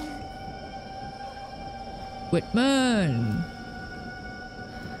out. Whitman!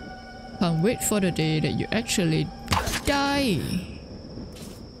 Can't wait for the day that you actually die.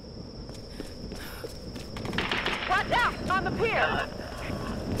 Watch out! On the pier!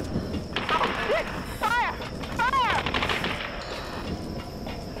 Fire! Fire!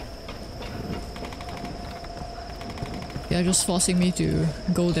 They're just forcing me to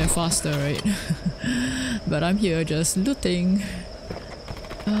go there faster, right? But I'm here just looting.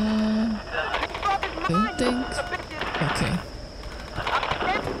 Don't think. Okay.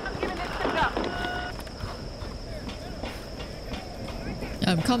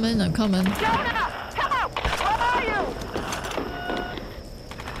 I'm coming, I'm coming.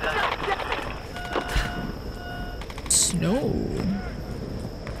 Snow.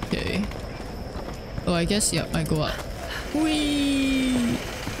 Okay. Oh, I guess, yep, I go up. Whee!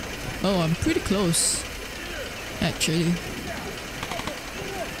 Oh, I'm pretty close. Actually.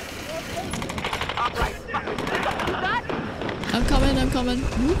 I'm coming, I'm coming.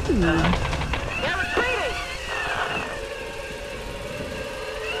 Ooh.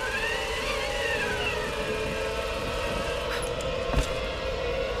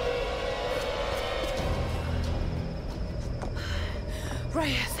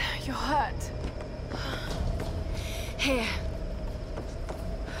 Reyes, you're hurt. Here.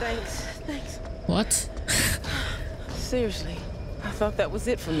 Thanks, thanks. What? Seriously, I thought that was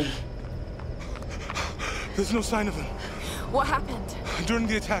it for me. There's no sign of them. What happened? During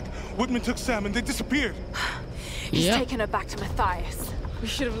the attack, Whitman took Sam and they disappeared. He's taken her back to Matthias. We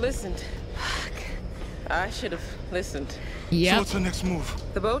should have listened. I should have listened. Yeah. So what's our next move?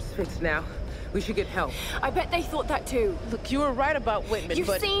 The boat's fixed now. We should get help. I bet they thought that too. Look, you were right about Whitman, You've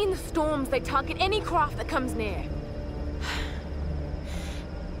but... seen the storms. They target any craft that comes near.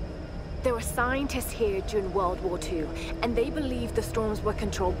 There were scientists here during World War II, and they believed the storms were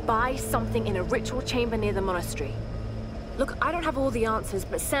controlled by something in a ritual chamber near the monastery. Look, I don't have all the answers,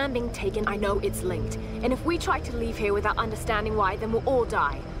 but Sam being taken, I know it's linked. And if we try to leave here without understanding why, then we'll all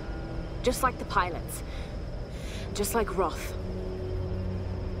die. Just like the pilots. Just like Roth.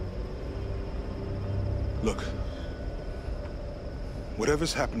 Look.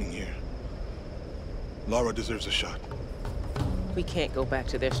 Whatever's happening here, Lara deserves a shot. We can't go back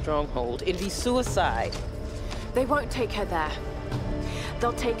to their stronghold. It'd be suicide. They won't take her there.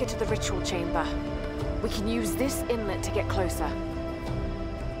 They'll take her to the ritual chamber. We can use this inlet to get closer.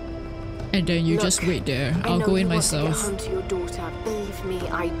 And then you just wait there. I'll go in myself. I know you want to get home to your daughter. Believe me,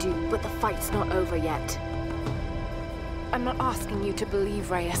 I do. But the fight's not over yet. I'm not asking you to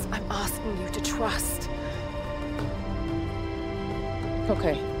believe, Reyes. I'm asking you to trust.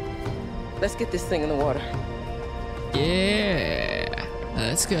 Okay. Let's get this thing in the water. Yeah.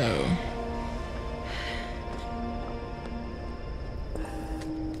 Let's go.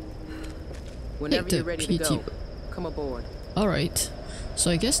 Whenever you're ready to go, come aboard. Alright.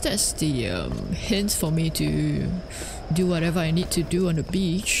 So I guess that's the hint for me to do whatever I need to do on the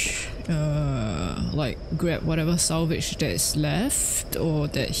beach. Like grab whatever salvage that's left or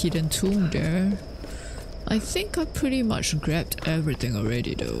that hidden tomb there. I think I pretty much grabbed everything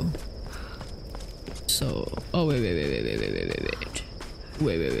already though. So, oh wait.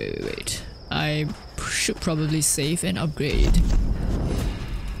 I should probably save and upgrade.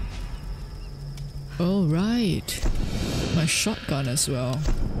 Oh right, my shotgun as well.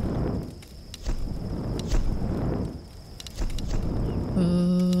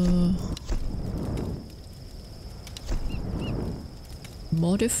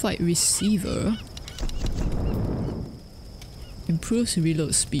 Modified receiver. Improves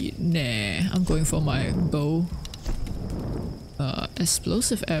reload speed. Nah, I'm going for my bow.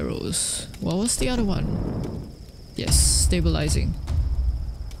 Explosive arrows. What was the other one? Yes, stabilizing.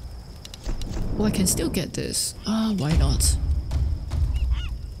 Oh, I can still get this. Why not?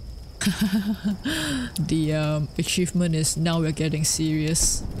 The achievement is now we're getting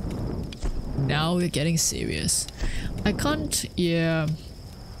serious. Now we're getting serious. I can't, yeah.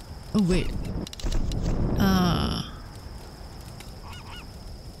 Oh wait.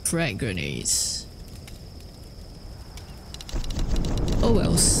 Frag grenades. Oh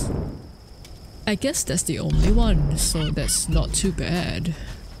wells. I guess that's the only one, so that's not too bad.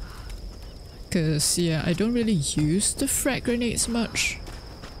 Cause yeah, I don't really use the frag grenades much.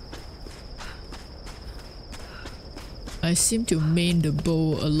 I seem to main the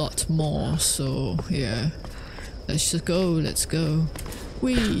bow a lot more, so yeah. Let's just go, let's go.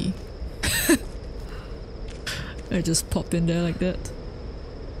 Whee! I just pop in there like that.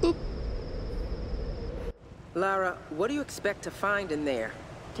 Boop. Lara, what do you expect to find in there?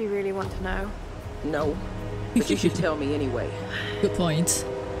 Do you really want to know? No, but you should tell me anyway. Good point.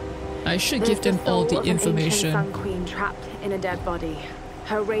 I should give them all the information. There's the soul of an ancient Sun Queen trapped in a dead body.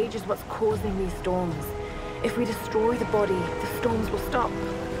 Her rage is what's causing these storms. If we destroy the body, the storms will stop.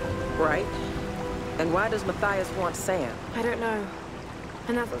 Right. And why does Matthias want Sam? I don't know.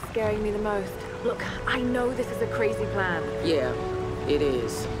 And that's what's scaring me the most. Look, I know this is a crazy plan. Yeah, it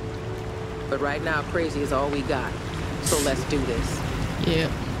is. But right now, crazy is all we got. So let's do this. Yeah,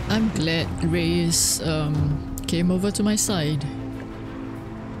 I'm glad Reyes came over to my side.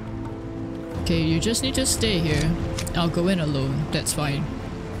 Okay, you just need to stay here. I'll go in alone, that's fine.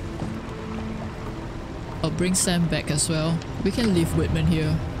 I'll bring Sam back as well. We can leave Whitman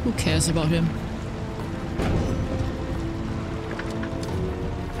here. Who cares about him?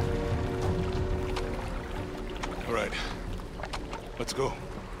 Alright. Let's go.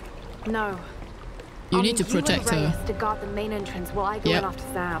 No. You need to protect her. To guard the main entrance while I go in after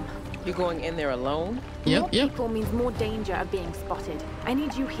Sam. You're going in there alone? More people means more danger of being spotted. I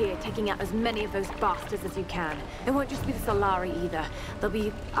need you here taking out as many of those bastards as you can. It won't just be the Solari either. There'll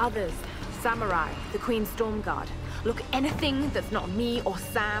be others. Samurai, the Queen's Storm Guard. Look, anything that's not me or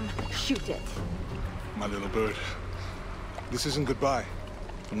Sam, shoot it. My little bird. This isn't goodbye.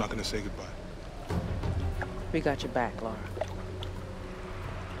 I'm not gonna say goodbye. We got your back, Lara.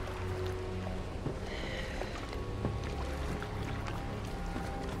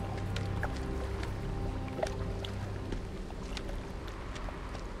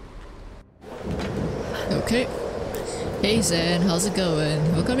 Okay. Hey Zen, how's it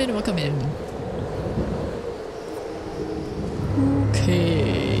going? Welcome in, welcome in.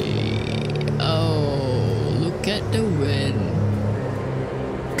 Okay. Oh, look at the wind.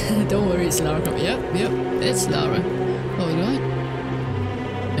 Don't worry, it's Lara. Yep, it's Lara. Oh, what?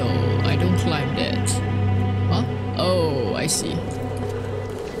 No, I don't climb that. Huh? Oh, I see.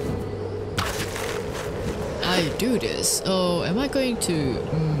 I do this. Oh, am I going to...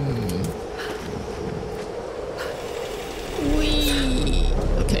 Whee!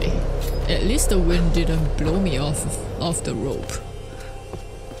 Okay. At least the wind didn't blow me off the rope.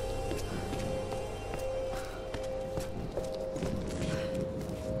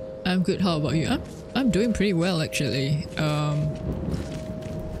 I'm good, how about you? I'm doing pretty well actually.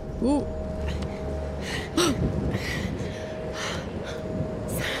 Ooh.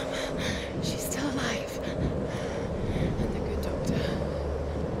 Sam, she's still alive. And the good doctor.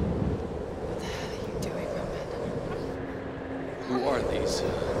 What the hell are you doing, Roman? Who are these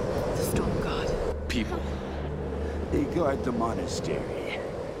The Storm God. people? They guard the monastery.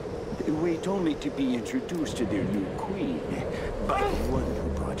 They wait only to be introduced to their new queen by the one who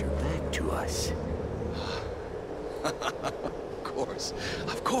brought her back to us.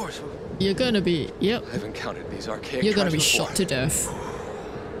 Of course. You're gonna be, yep. I've encountered these archaic You're gonna be before. shot to death.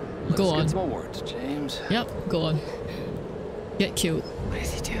 Let's Go on. get some words, James. Yep, go on. Get killed. What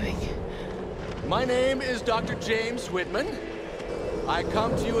is he doing? My name is Dr. James Whitman. I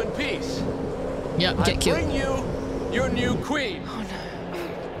come to you in peace. Yep, get killed. I bring you your new queen. Oh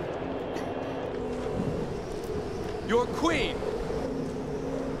no. Your queen.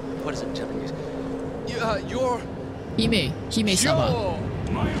 What is it, Japanese? Your... Hime-sama.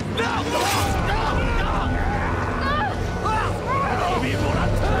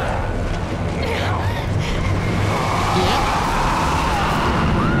 Yep.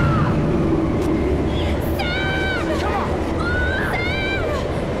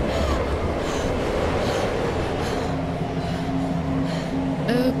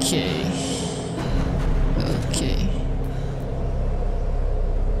 Okay.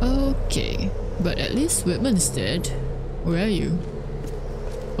 Okay. But at least Whitman's dead. Where are you?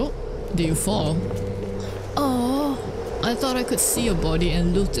 Oh, did you fall? Oh, I thought I could see your body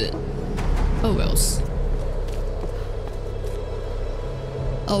and loot it. Oh wells.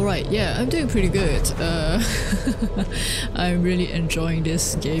 Alright, yeah, I'm doing pretty good. I'm really enjoying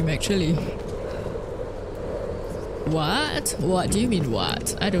this game actually. What? What do you mean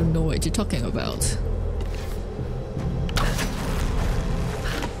what? I don't know what you're talking about.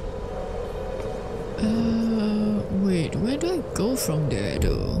 Wait, where do I go from there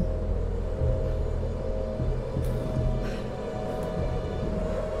though?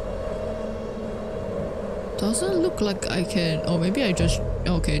 Doesn't look like I can, or maybe I just,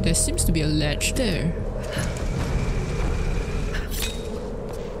 okay, there seems to be a ledge there.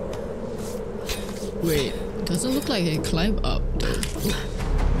 Wait, doesn't look like I can climb up though.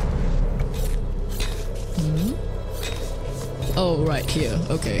 Oh, right here,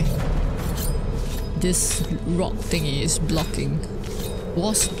 okay. This rock thingy is blocking,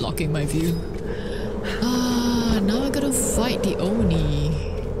 was blocking my view. Ah, now I gotta fight the Oni.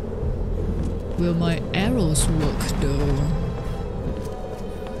 Will my arrows work though?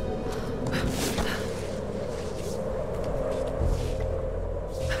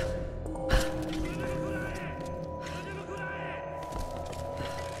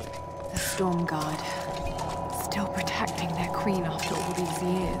 The Storm Guard. Still protecting their queen after all these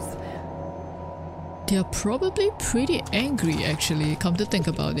years. They're probably pretty angry actually, come to think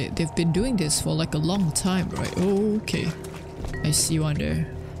about it. They've been doing this for like a long time, right? Oh, okay. I see one there.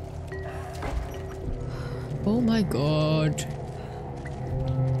 Oh my god.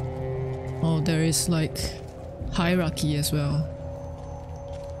 Oh, there is like hierarchy as well.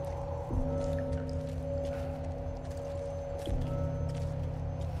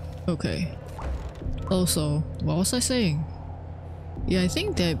 Okay. Also, what was I saying? Yeah, I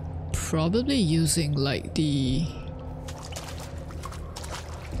think they're probably using like the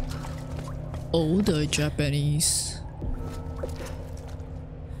older Japanese.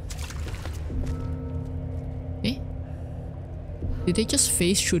 Eh? Did they just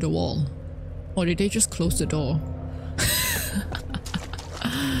face through the wall? Or did they just close the door?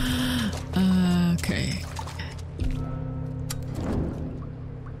 Okay.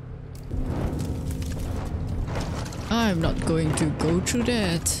 I'm not going to go through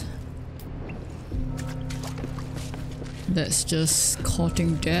that. That's just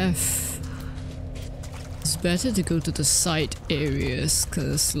courting death. It's better to go to the side areas,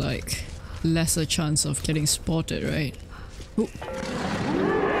 cause like lesser chance of getting spotted, right? Ooh. Oh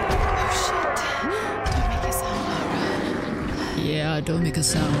shit. Don't make a sound, Lara. Yeah, don't make a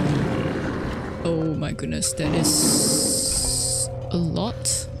sound. Oh my goodness, that is a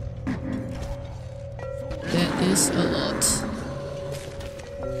lot. That is a lot.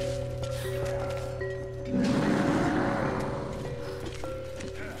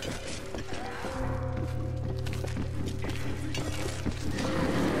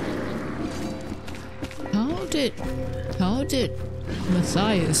 How did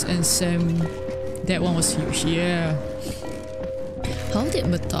Matthias and Sam... That one was huge, yeah. How did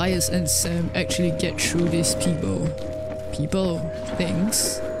Matthias and Sam actually get through these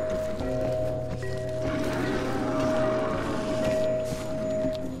things?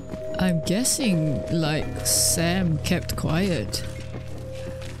 I'm guessing like Sam kept quiet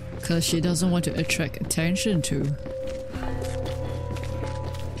because she doesn't want to attract attention to.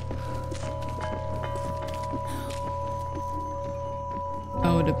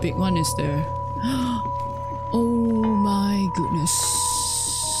 Oh, the big one is there. Oh my goodness.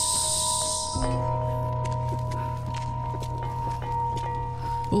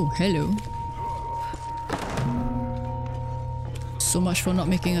 Oh, hello. So much for not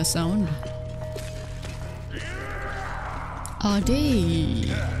making a sound. Are they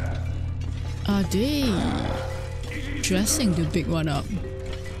dressing the big one up?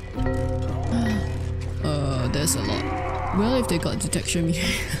 There's a lot. Well, if they got detection meter.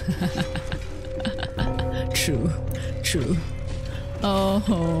 True.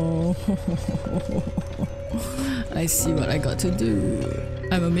 Oh, I see what I got to do.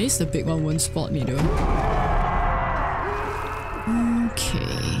 I'm amazed the big one won't spot me though.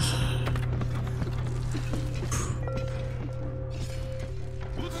 Okay.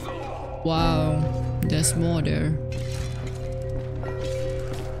 Wow, there's more there.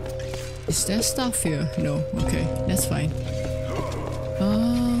 Is there stuff here? No, okay, that's fine. Oh,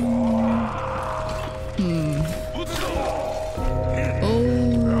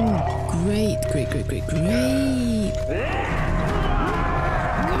 great.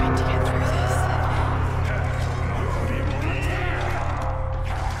 I'm going to get through this.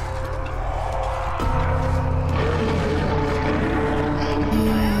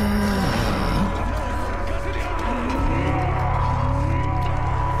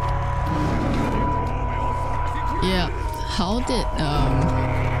 Yeah, how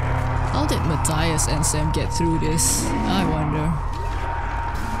did Matthias and Sam get through this? I wonder.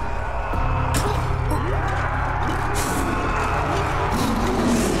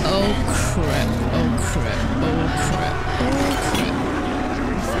 Oh crap.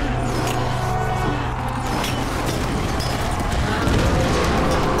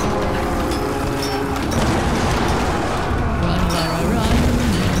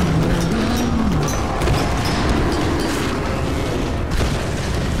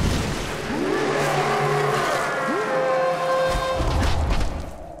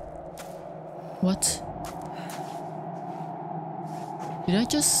 What? Did I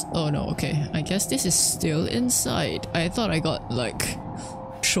just... Oh no, okay. I guess this is still inside. I thought I got, like,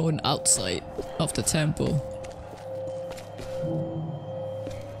 thrown outside of the temple.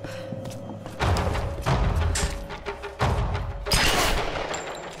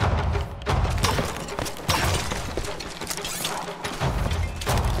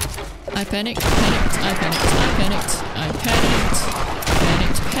 I panicked, panicked, I panicked, I panicked, I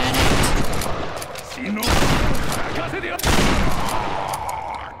panicked, panicked.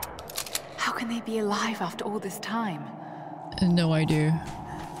 How can they be alive after all this time? No idea.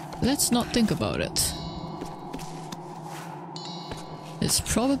 Let's not think about it. It's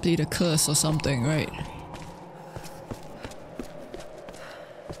probably the curse or something, right?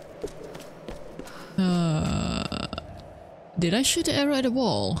 Did I shoot the arrow at the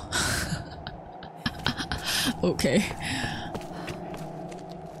wall? Okay.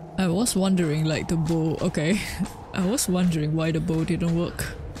 I was wondering, like, the bow. Okay. I was wondering why the bow didn't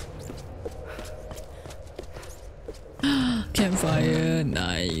work. Campfire,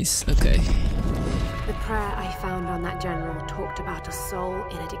 nice. Okay. The prayer I found on that general talked about a soul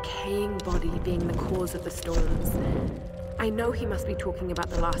in a decaying body being the cause of the storms. I know he must be talking about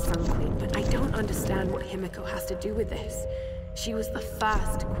the last Sun Queen, but I don't understand what Himiko has to do with this. She was the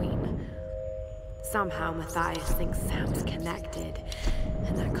first queen. Somehow Matthias thinks Sam's connected,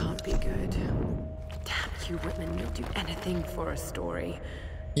 and that can't be good. Damn you, Whitman, you'll do anything for a story.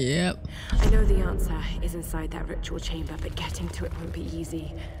 Yep. I know the answer is inside that ritual chamber, but getting to it won't be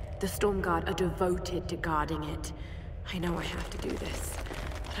easy. The Storm Guard are devoted to guarding it. I know I have to do this,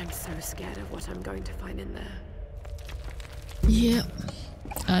 but I'm so scared of what I'm going to find in there. Yep.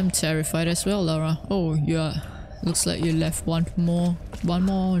 I'm terrified as well, Laura. Oh, yeah. Looks like you left one more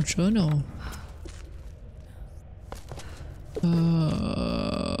journal.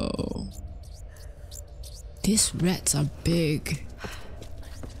 Oh. These rats are big.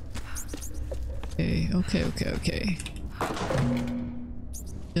 Okay.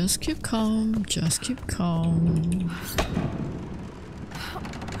 Just keep calm, just keep calm.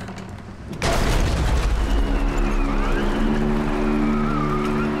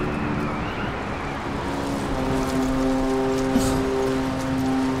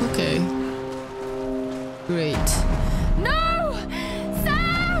 Okay. Great. No!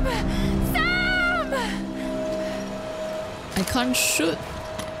 Sam! Sam! I can't shoot.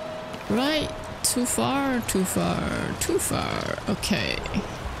 Right. Too far, too far, too far. Okay.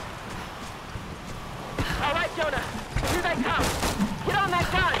 Alright, Jonah. Here they come. Get on that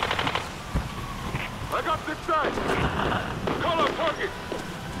gun. I got this side. Call our target.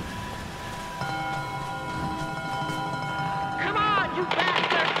 Come on, you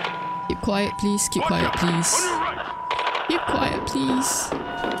bastard! Keep quiet, please. Keep quiet, please. Keep quiet, please.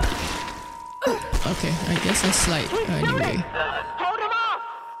 Okay, I guess I slide anyway. Hold him off!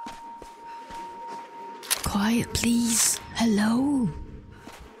 Quiet, please. Hello.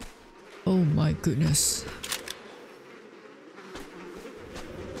 Oh my goodness.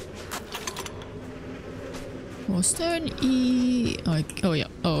 Was there an E? Oh yeah.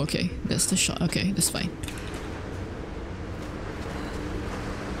 Oh okay. That's the shot. Okay, that's fine.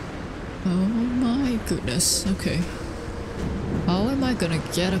 Oh my goodness. Okay. How am I gonna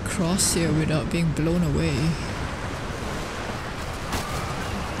get across here without being blown away?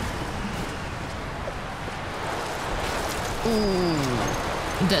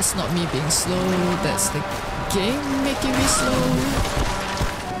 Oh, that's not me being slow. That's the game making me slow.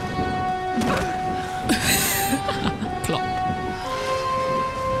 Plop.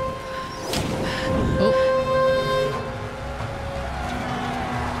 Oh.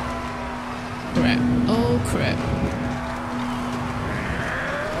 Crap. Oh crap.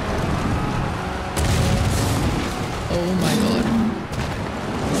 Oh my god.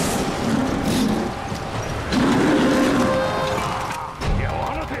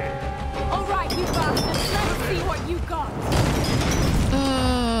 Alright, you bastards, let's see what you got.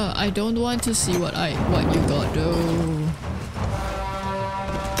 I don't want to see what you got though.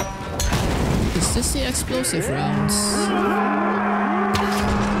 Is this the explosive rounds?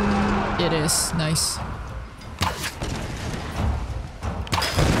 It is. Nice.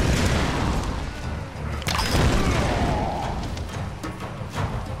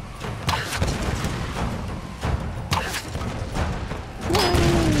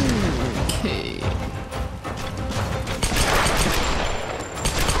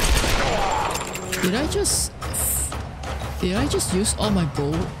 Did I just use all my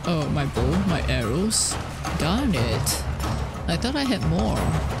my arrows? Darn it. I thought I had more.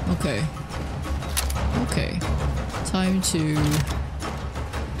 Okay. Okay. Time to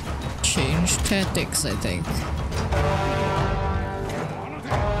change tactics, I think.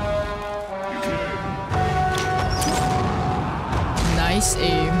 Nice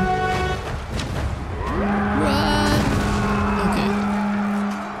aim. Run! Okay.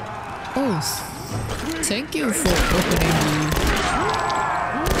 Oh. Thank you for opening the...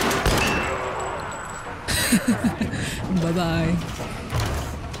 Bye-bye.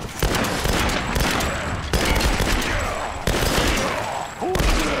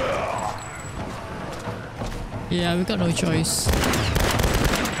 Yeah, we got no choice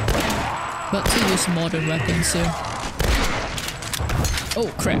but to use modern weapons here.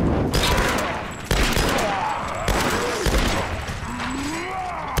 Oh crap.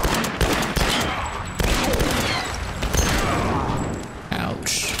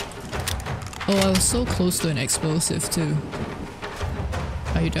 Ouch. Oh, I was so close to an explosive too.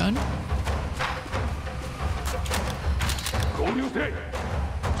 Are you done? Okay.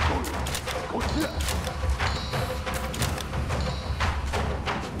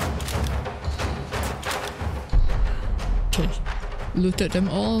 Looted them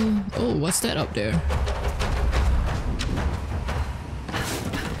all. Oh, what's that up there?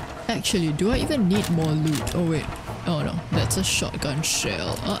 Actually, do I even need more loot? Oh wait. Oh no, that's a shotgun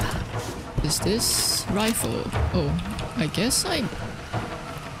shell. Is this rifle? Oh, I guess I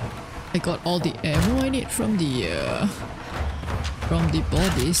got all the ammo I need from the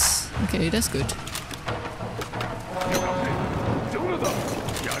bodies. Okay, that's good.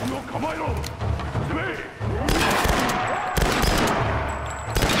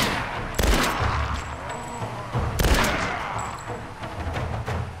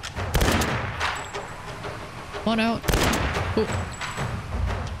 One out. Oh.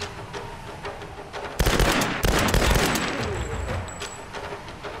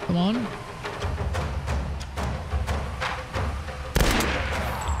 Come on.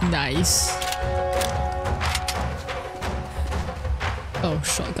 Nice. Oh,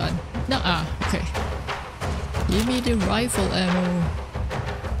 shotgun. Nuh-uh. Okay. Give me the rifle ammo.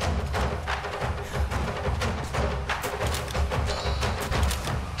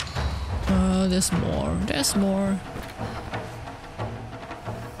 There's more. There's more.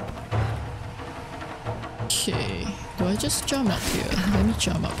 Okay. Do I just jump up here? Let me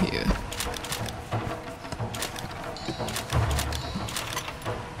jump up here.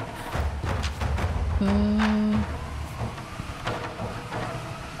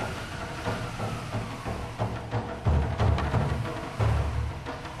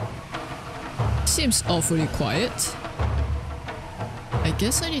 Seems awfully quiet. I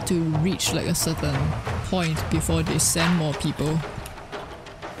guess I need to reach like a certain point before they send more people.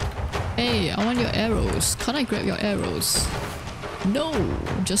 Hey, I want your arrows. Can't I grab your arrows? No,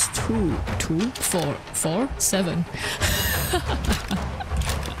 just two. 4, 7.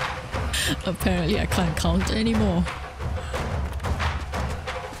 Apparently I can't count anymore.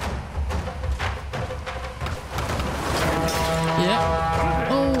 Yeah.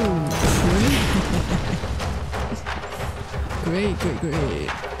 Oh, great. Great.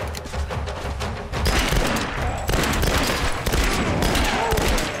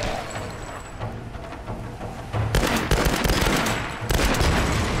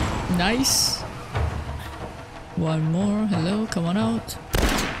 Nice. One more. Hello, come on out.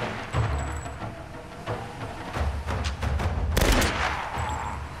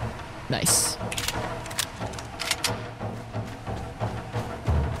 Nice.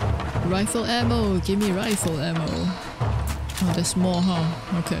 Rifle ammo. Give me rifle ammo. Oh, there's more, huh?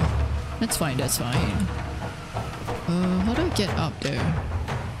 Okay. That's fine, that's fine. How do I get up there?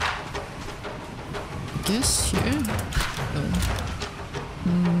 I guess here? Oh.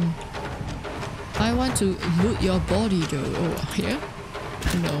 I want to loot your body though. Oh, here?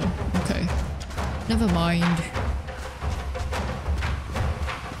 No. Okay. Never mind.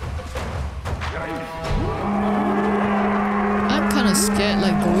 I'm kinda scared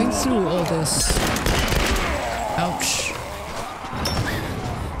like going through all this. Ouch.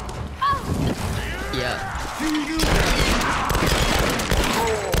 Yeah.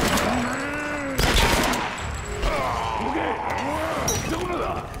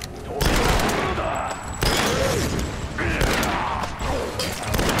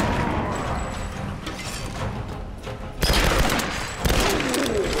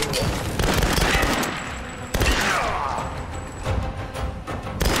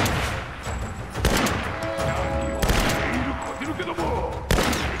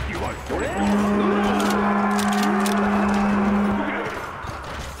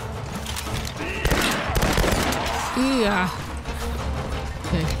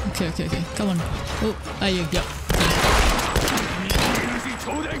 Okay. Come on. Oh, yep.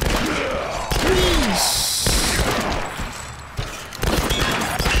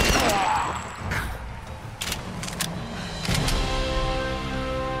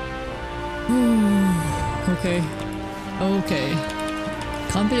 Okay.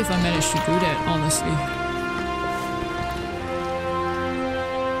 Can't believe I managed to do that, honestly.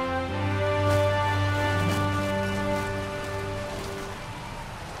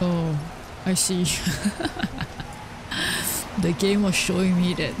 Oh, I see. The game was showing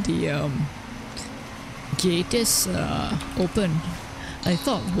me that the gate is open. I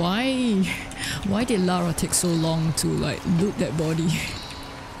thought, why did Lara take so long to like loot that body?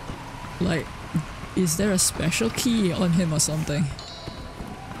 Like, is there a special key on him or something?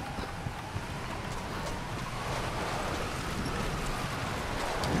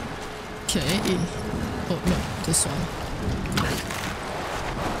 Okay. Oh no, this one.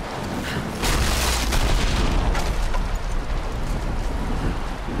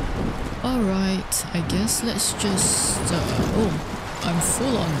 Alright, I guess let's just oh, I'm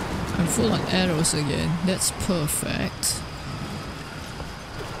full on arrows again. That's perfect.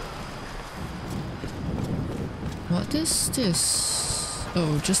 What is this?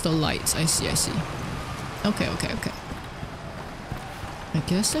 Oh, just the lights. I see. Okay. I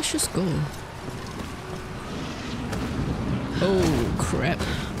guess let's just go. Oh crap.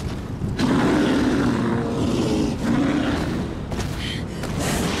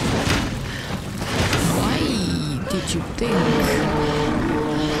 Why did you think?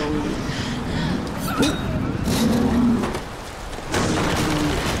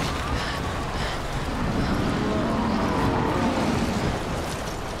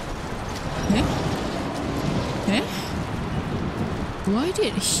 Why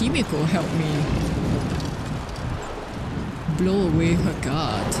did Himiko help me blow away her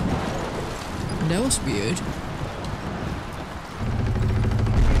guard? That was weird.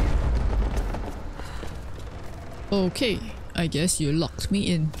 Okay, I guess you locked me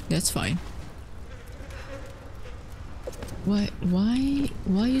in. That's fine. Why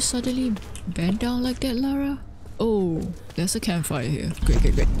you suddenly bent down like that, Lara? Oh, there's a campfire here.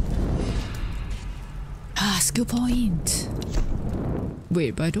 Great. Ah, skill point.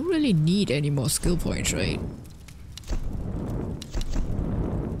 Wait, but I don't really need any more skill points, right?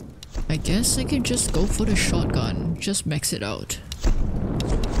 I guess I can just go for the shotgun. Just max it out.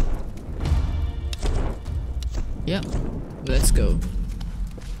 Yep, let's go.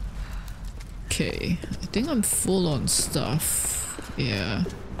 Okay, I think I'm full on stuff. Yeah.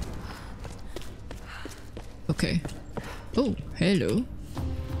 Okay. Oh, hello.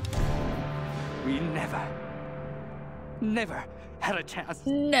 We never had a chance.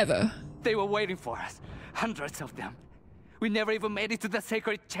 Never. They were waiting for us. Hundreds of them. We never even made it to the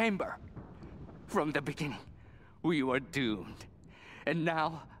sacred chamber. From the beginning, we were doomed. And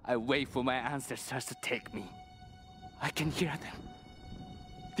now, I wait for my ancestors to take me. I can hear them.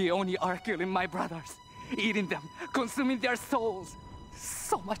 The Oni are killing my brothers, eating them, consuming their souls.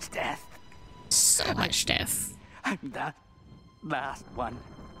 So much death. So much death. I'm the last one.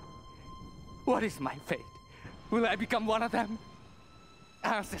 What is my fate? Will I become one of them?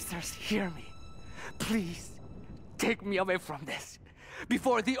 Ancestors, hear me. Please, take me away from this,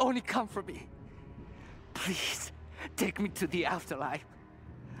 before the Oni come for me. Please, take me to the afterlife.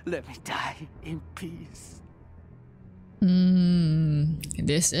 Let me die in peace.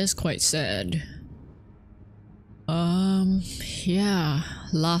 This is quite sad. Yeah,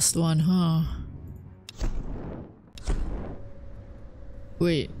 last one, huh?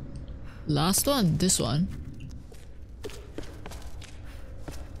 Wait, last one? This one?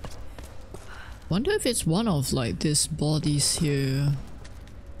 Wonder if it's one of like these bodies here.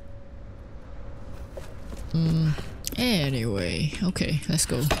 Anyway, okay, let's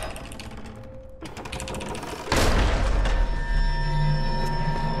go.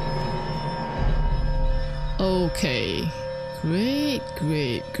 Okay, great.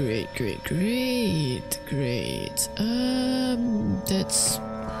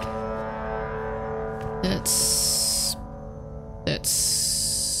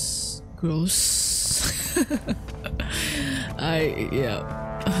 That's gross. Yeah,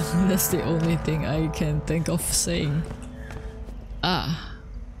 that's the only thing I can think of saying. Ah,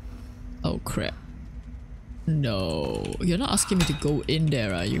 oh crap. No, you're not asking me to go in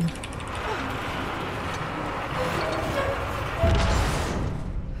there, are you?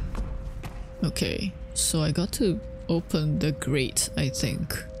 Okay, so I got to open the grate, I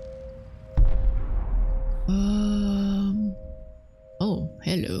think. Oh,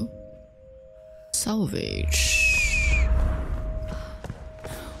 hello. Salvage.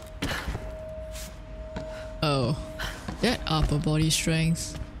 Oh, that upper body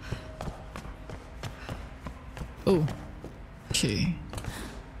strength. Oh, okay.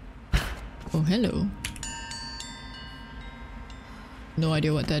 Oh, hello. No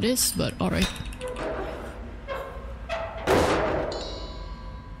idea what that is, but alright.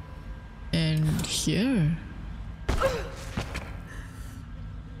 And here.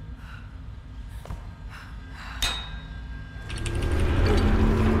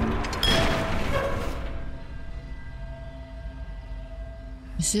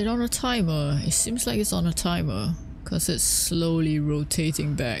 Is it on a timer? It seems like it's on a timer because it's slowly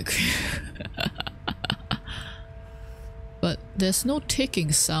rotating back. But there's no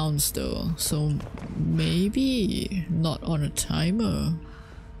ticking sounds though, so maybe not on a timer.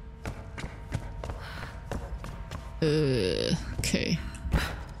 Okay.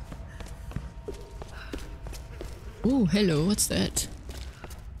 Oh, hello, what's that?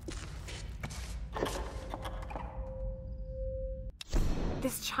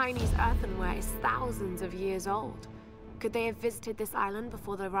 This Chinese earthenware is thousands of years old. Could they have visited this island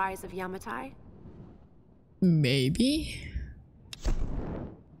before the rise of Yamatai? Maybe?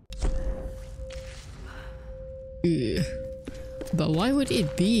 Ugh. But why would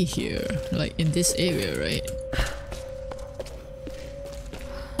it be here? Like in this area, right?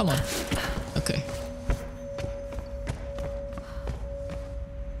 Come on. Okay.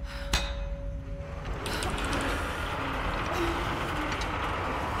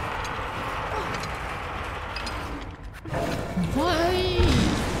 Why?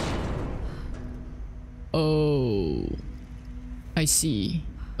 Oh, I see.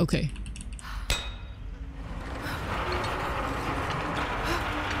 Okay.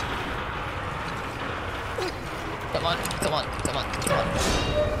 Come on, come on, come on, come on.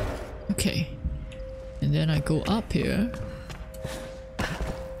 Okay. And then I go up here.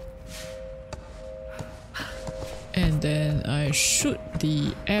 And then I shoot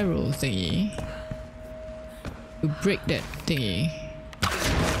the arrow thingy to break that thingy.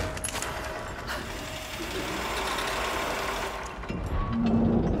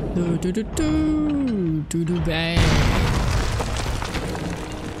 Do do do do do do bang.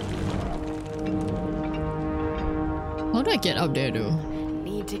 How do I get up there though?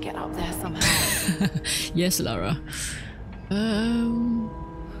 Need to get up there somehow. Yes, Lara.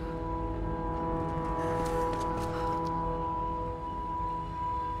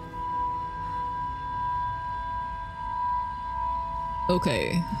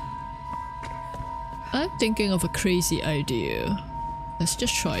 Okay. I'm thinking of a crazy idea. Let's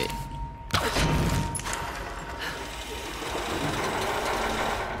just try it.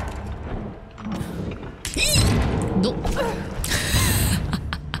 Nope.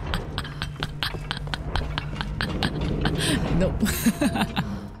 Nope.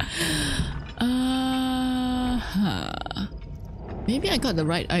 Maybe I got the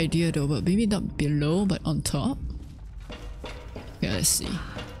right idea though, but maybe not below, but on top. Okay, let's see.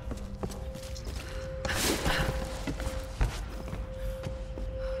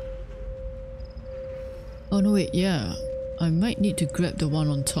 Oh no, wait, yeah. I might need to grab the one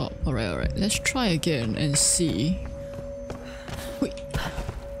on top. Alright, let's try again and see. Wait.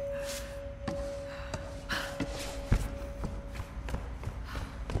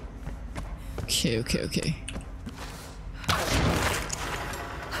 Okay.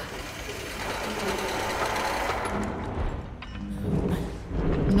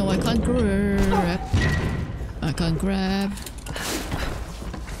 No, I can't grab. I can't grab.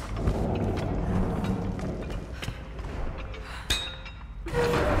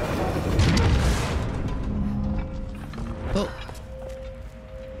 Oh.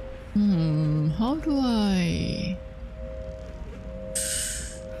 How do I...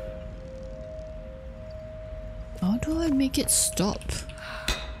 How do I make it stop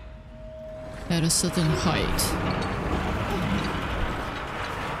at a certain height?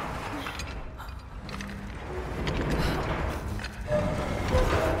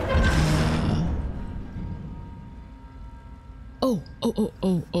 Oh.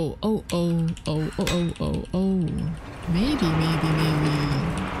 Maybe.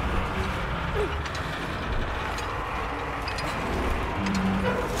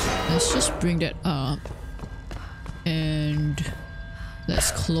 Let's just bring that up. And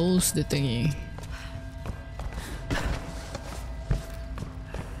let's close the thingy.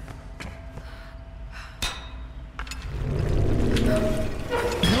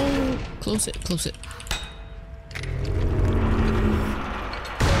 No! Close it.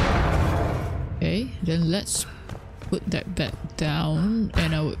 Okay, then let's put that back down,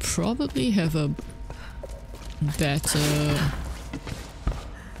 and I would probably have a better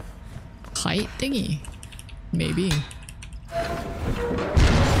height thingy. Maybe.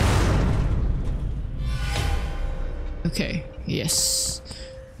 Okay, yes.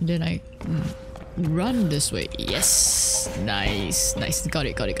 Then I run this way. Yes! Nice. Got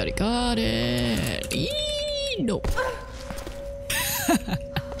it. Eee, no.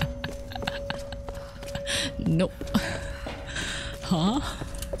 Nope. Huh?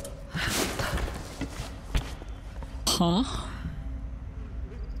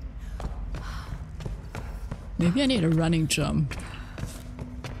 Maybe I need a running jump.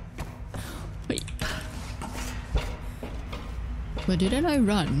 But didn't I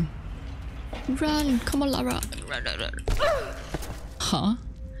run? Run! Come on, Lara! Run, run, run. Huh?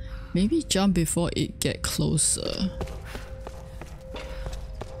 Maybe jump before it get closer.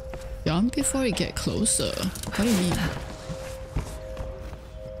 Jump before it get closer? What do you mean?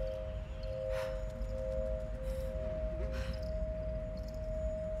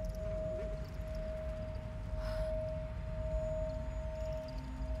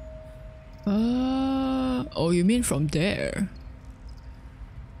 Oh, you mean from there?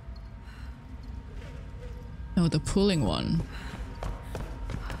 No, the pulling one.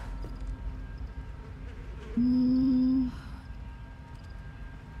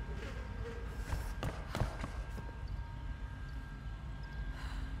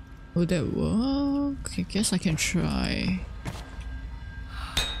 Would that work? I guess I can try.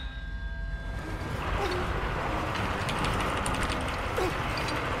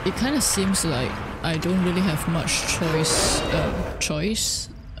 It kind of seems like I don't really have much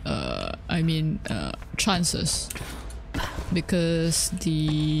chances, because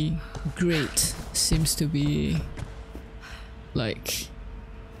the grate seems to be like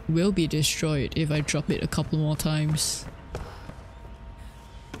will be destroyed if I drop it a couple more times.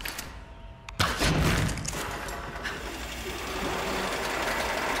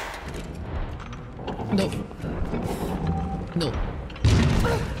 No. No.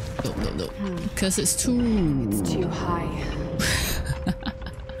 No. Because it's too... It's too high.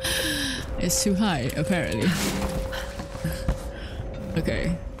 It's too high, apparently.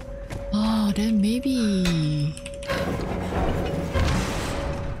 Okay. Oh, then maybe...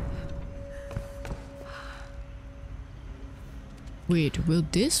 Wait, will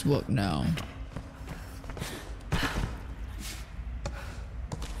this work now?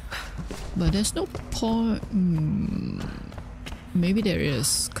 But there's no point... Maybe there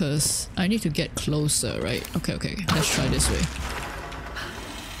is, because I need to get closer, right? Okay, let's try this way.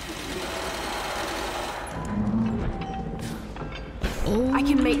 Oh. I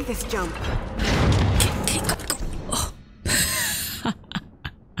can make this jump. Oh.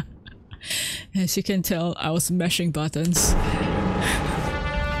 As you can tell, I was mashing buttons.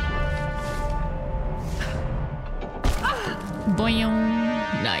 Boing!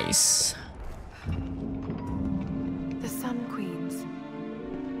 Nice. The Sun Queens.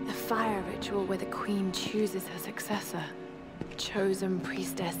 The fire ritual where the queen chooses her successor. A chosen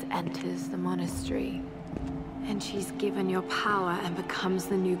priestess enters the monastery. And she's given your power and becomes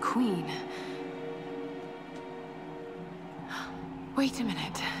the new queen. Wait a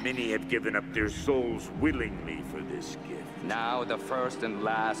minute. Many have given up their souls willingly for this gift. Now the first and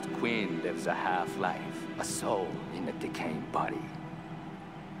last queen lives a half-life, a soul in a decaying body.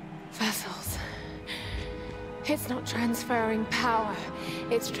 Vessels. It's not transferring power.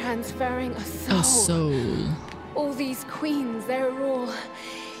 It's transferring a soul. A soul. All these queens, they're all...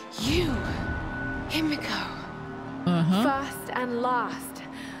 you. Himiko. First and last.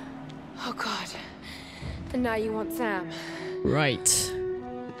 Oh god. And now you want Sam. Right.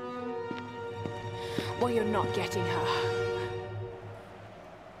 Well, you're not getting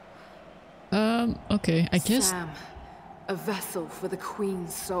her. Okay, I guess... Sam, a vessel for the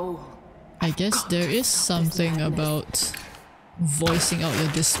queen's soul. I guess there is something about voicing out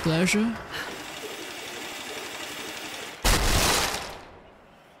your displeasure.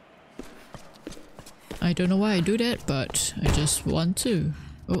 I don't know why I do that, but I just want to.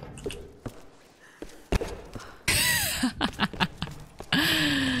 Oh.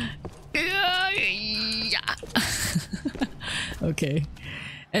 Okay.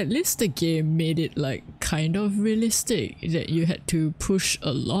 At least the game made it like kind of realistic that you had to push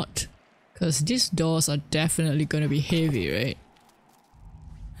a lot. Because these doors are definitely gonna be heavy, right?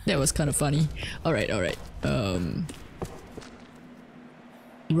 That was kind of funny. Alright.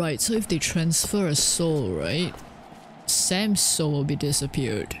 Right, so if they transfer a soul, right? Sam's soul will be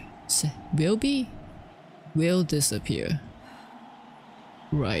disappeared. Will disappear.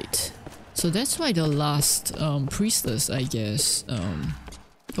 Right. So that's why the last priestess, I guess.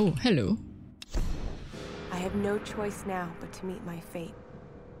 Oh, hello. I have no choice now but to meet my fate.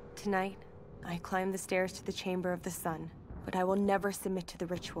 Tonight, I climb the stairs to the Chamber of the Sun, but I will never submit to the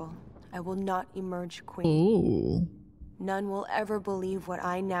ritual. I will not emerge queen. Oh. None will ever believe what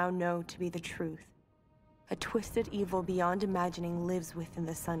I now know to be the truth. A twisted evil beyond imagining lives within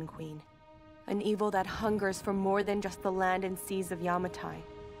the Sun Queen. An evil that hungers for more than just the land and seas of Yamatai.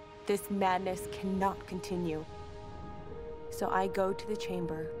 This madness cannot continue. So I go to the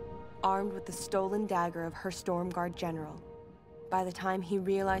chamber, armed with the stolen dagger of her Stormguard general. By the time he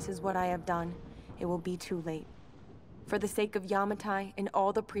realizes what I have done, it will be too late. For the sake of Yamatai and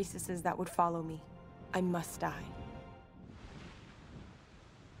all the priestesses that would follow me, I must die.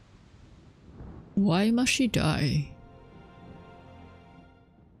 Why must she die?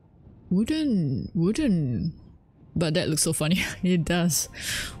 Wouldn't. But that looks so funny. It does.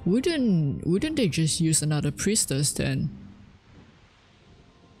 Wouldn't they just use another priestess then?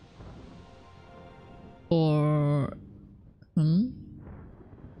 Or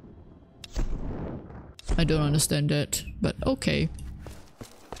I don't understand that, but okay.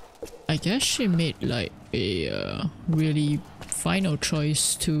 I guess she made like a really final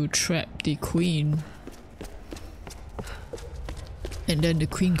choice to trap the queen. And then the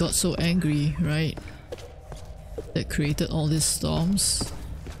queen got so angry, right? That created all these storms.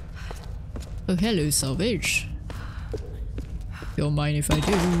 Oh, hello, salvage. Don't mind if I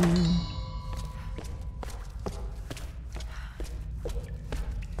do.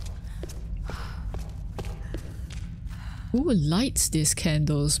 Who lights these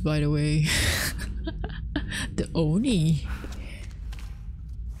candles, by the way? The Oni.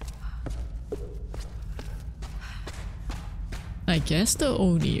 I guess the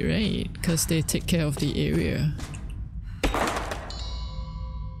Oni, right? Because they take care of the area.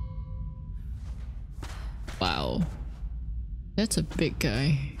 Wow. That's a big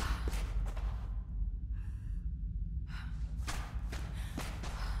guy.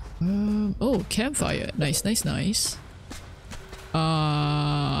 Oh, campfire. Nice, nice, nice.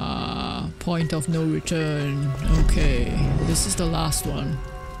 Point of no return. Okay, this is the last one.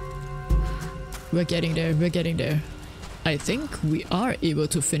 We're getting there, we're getting there. I think we are able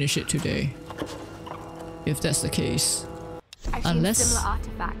to finish it today. If that's the case. I've seen similar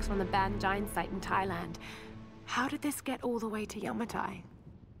artifacts from the Ban Giant site in Thailand. How did this get all the way to Yamatai?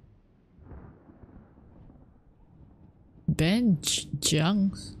 Ban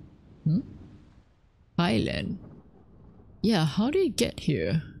Giant? Thailand. Yeah, how did it get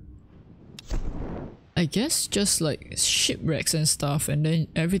here? I guess just like shipwrecks and stuff, and then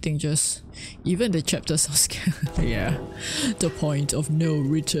everything just... Even the chapters are scared. Yeah, the point of no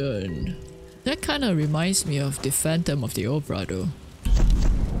return. That kind of reminds me of the Phantom of the Opera though.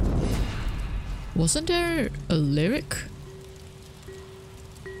 Wasn't there a lyric?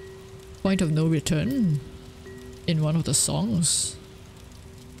 Point of no return? In one of the songs?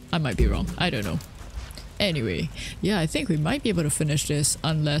 I might be wrong, I don't know. Anyway, yeah, I think we might be able to finish this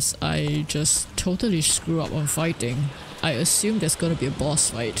unless I just totally screw up on fighting. I assume there's gonna be a boss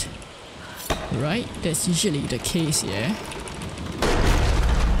fight. Right? That's usually the case, yeah?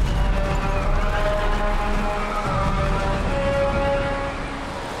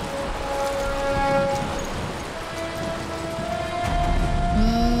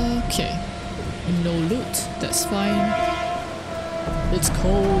 Okay. No loot, that's fine. It's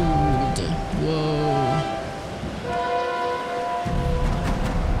cold. Whoa.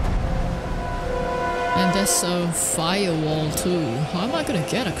 And there's a firewall too. How am I gonna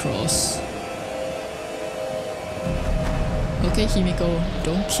get across? Okay, Himiko,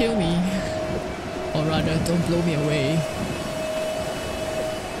 don't kill me. Or rather, don't blow me away.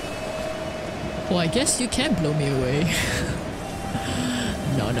 Well, I guess you can blow me away.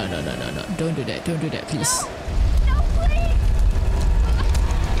 No. Don't do that, please. No, please!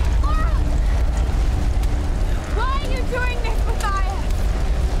 Laura! Why are you doing this, Matthias?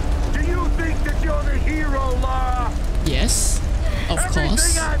 Do you think that you're the hero, Lara? Yes, of course.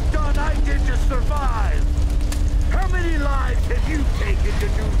 Everything I've done, I did to survive. How many lives have you taken to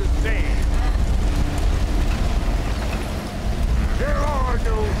do the same? There are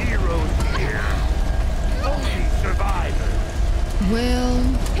no heroes here. Only survivors. Well...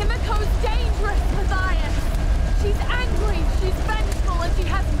 Himiko's dangerous, Matthias. She's angry, she's vengeful, and she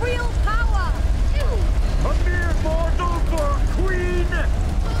has real power. A mere mortal for a queen?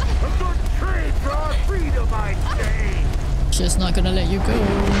 A good trade for our freedom, I'd say. Just not gonna let you go.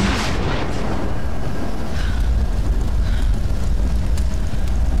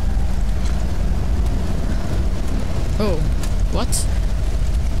 Oh, what?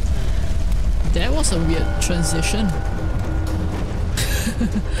 That was a weird transition.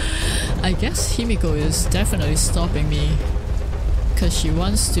 I guess Himiko is definitely stopping me because she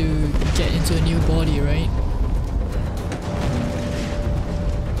wants to get into a new body, right?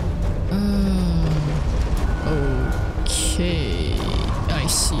 Okay, I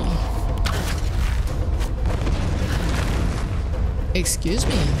see. Excuse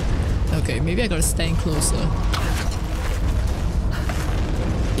me? Okay, maybe I gotta stand closer.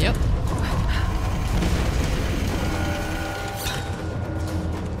 Yep.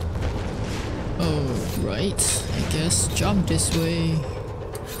 Right, I guess jump this way.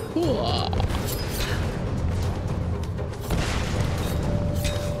 Whoa.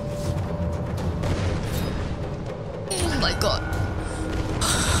 Oh my god.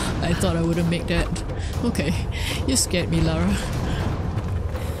 I thought I wouldn't make that. Okay, you scared me, Lara.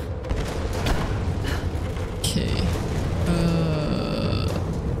 Okay.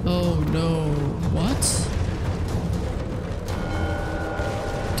 Oh no. What?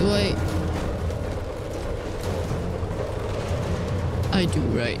 Do I do,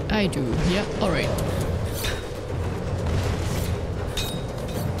 right? I do. Yeah, alright.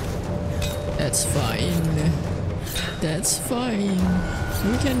 That's fine. That's fine.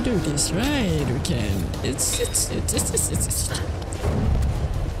 We can do this, right? We can. It's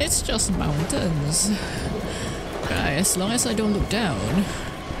just mountains. Right, as long as I don't look down.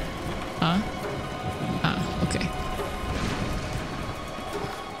 Huh? Ah, okay.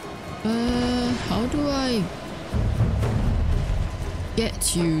 How do I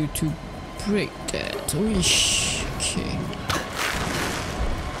get you to break that? Oish. Okay.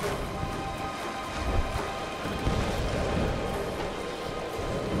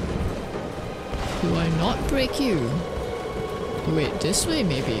 Do I not break you? Wait, this way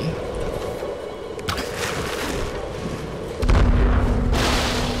maybe?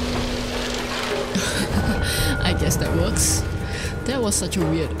 I guess that works. That was such a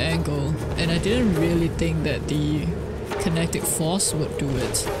weird angle, and I didn't really think that the kinetic force would do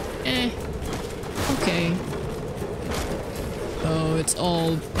it. Okay. Oh, it's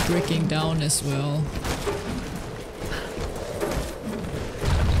all breaking down as well.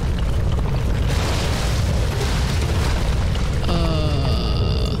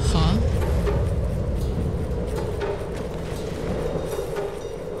 Huh?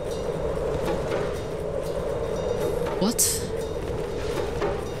 What?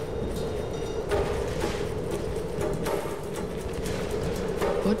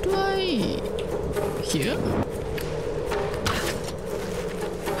 What do I hear?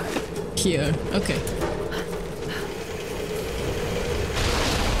 Here, okay.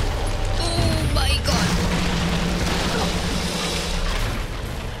 Oh my god!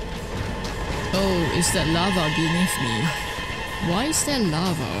 Oh, is that lava beneath me? Why is there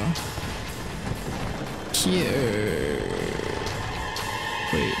lava? Here.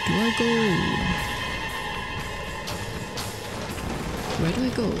 Wait, do I go? Where do I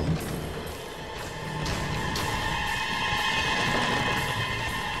go?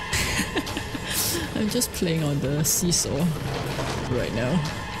 I'm just playing on the seesaw right now.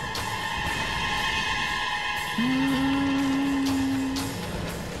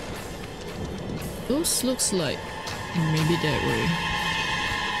 Those looks like maybe that way.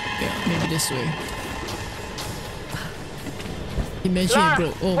 Yeah, maybe this way. Imagine it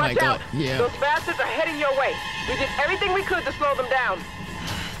broke. Oh my god, yeah. Those bastards are heading your way. We did everything we could to slow them down.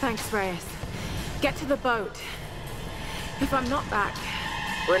 Thanks, Reyes. Get to the boat. If I'm not back...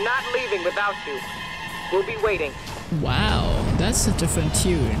 We're not leaving without you. We'll be waiting. Wow, that's a different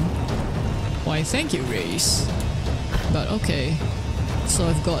tune. Why, thank you, Reyes. But okay. So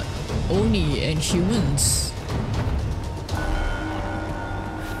I've got Oni and humans.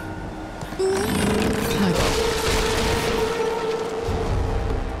 Oh my god.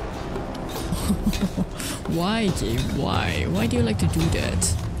 Why, game? Why? Why do you like to do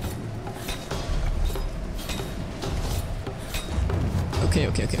that? Okay.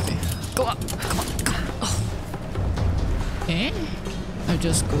 Go up! Come on. Oh. Eh? I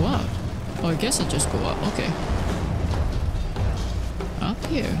just go up. Oh, I guess I just go up. Okay. Up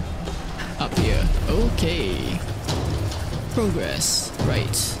here. Up here. Okay. Progress.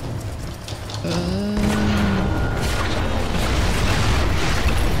 Right.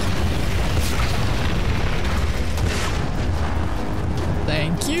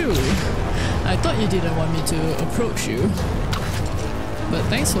 Thank you. I thought you didn't want me to approach you. But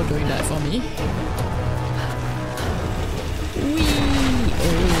thanks for doing that for me. Whee!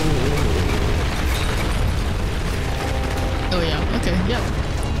 Oh yeah, okay, yep.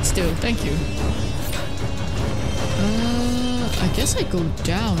 Still, thank you. I guess I go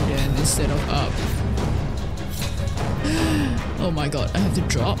down then instead of up. Oh my god, I have to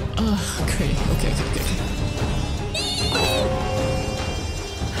drop? Okay.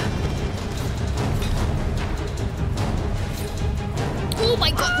 Oh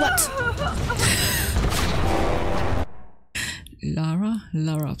my god, what?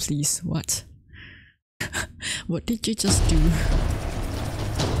 Lara, please, what? What did you just do?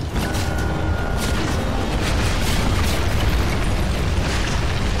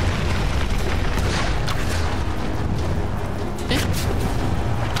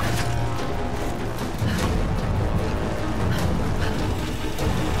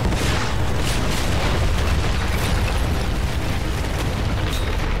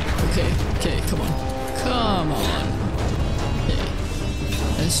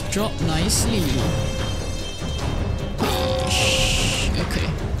 drop nicely. Okay.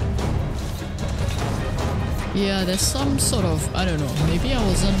 Yeah, there's some sort of, I don't know, maybe I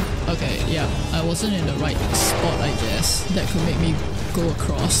wasn't, okay, yeah, I wasn't in the right spot, I guess, that could make me go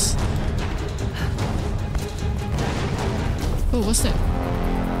across. Oh, what's that?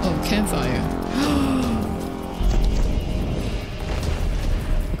 Oh, campfire.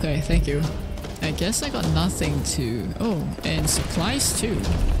 Okay, thank you. I guess I got nothing to... Oh, and supplies too.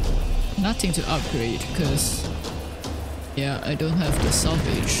 Nothing to upgrade, because... Yeah, I don't have the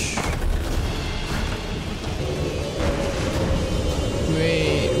salvage.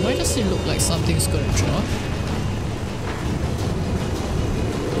 Wait, why does it look like something's gonna drop?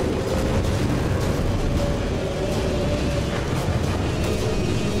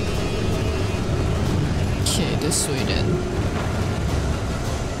 Okay, this way then.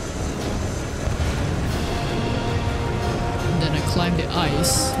 Then I climb the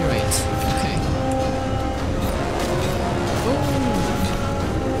ice. Right, okay.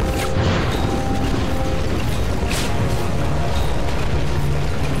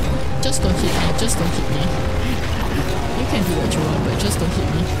 Just don't hit me, just don't hit me. You can do what you want, but just don't hit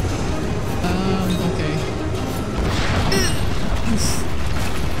me. Okay.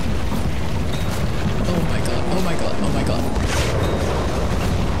 Oh my god, oh my god, oh my god.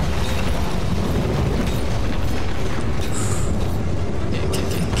 Okay,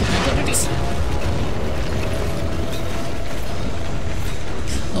 I gotta do this.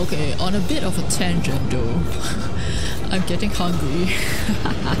 Okay, on a bit of a tangent though. I'm getting hungry.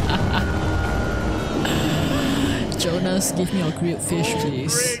 Jonas, give me a grilled fish,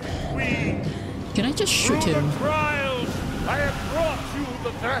 please. Can I just shoot him? I have brought you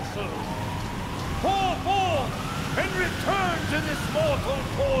the vessel. Pour forth and return to this mortal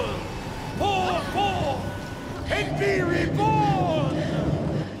toil. Pour forth and be reborn.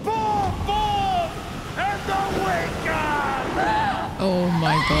 Pour forth and awaken. Oh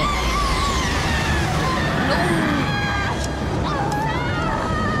my god.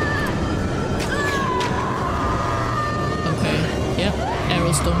 Yep,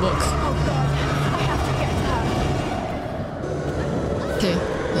 arrows don't work. Oh god, I have to get to her.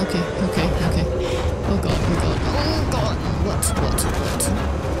 Okay. Oh god. What?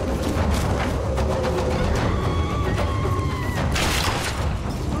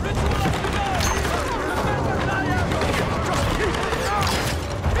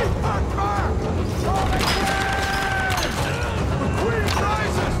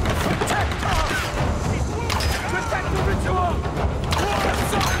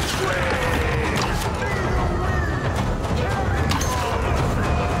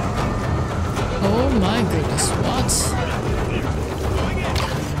 Oh my goodness, what?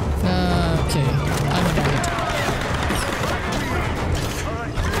 Okay, I'm annoyed.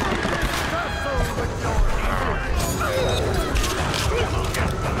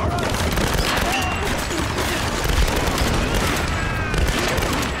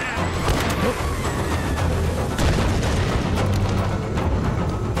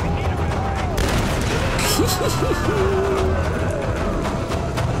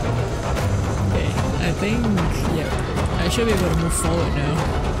 I think, yeah, I should be able to move forward now.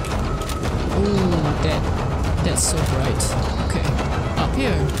 Ooh, that's so bright. Okay, up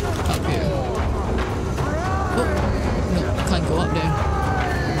here. Oh, no, can't go up there.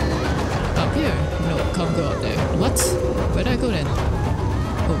 Up here, no, can't go up there. What? Where'd I go then?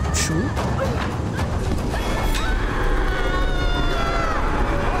 Oh, true.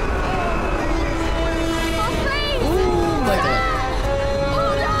 Oh my god.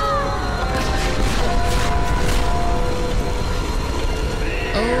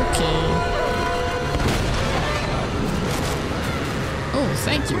 Okay. Oh,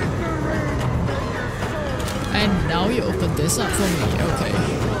 thank you. And now you open this up for me. Okay.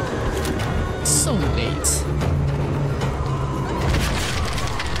 So late.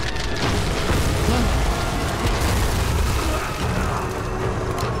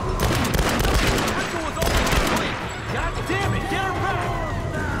 God damn it, get her back!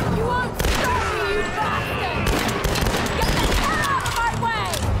 You won't stop me, you bastard!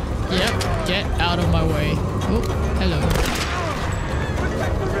 Yep, get out of my way. Oh, hello.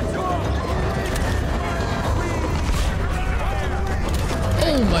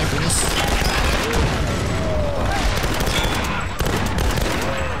 Oh my goodness.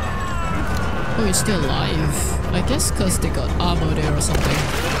 Oh, he's still alive. I guess because they got armor there or something.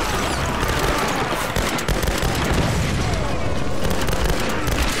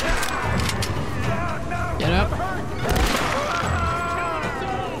 Get up.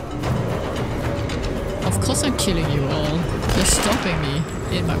 Of course I'm killing you all. just stopping me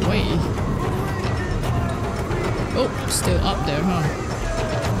in my way. Oh, still up there, huh?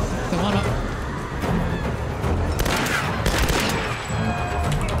 Come on up.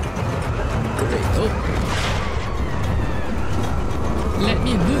 Great. Oh. Let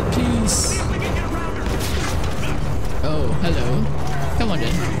me loot, please. Oh, hello. Come on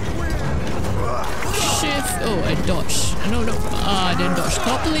then. Shift. Oh, I dodged. No, no. Ah, I didn't dodge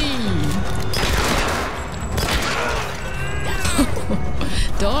properly.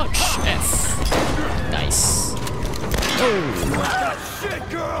 Dodge F. Nice. Oh. Shit,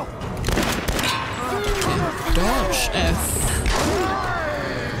 girl. Okay. Dodge F.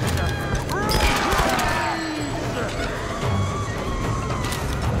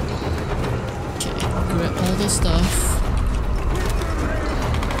 Okay. Grab all the stuff.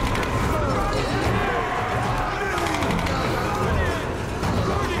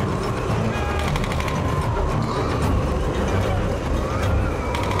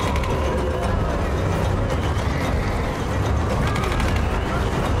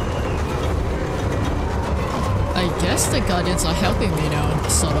 The Guardians are helping me now,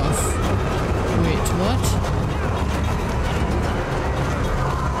 sort of. Wait, what?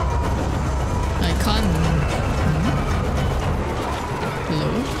 I can't...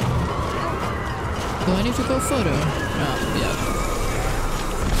 Hello? Do I need to go further? Ah, yeah.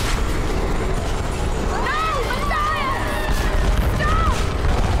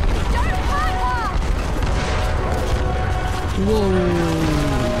 Whoa.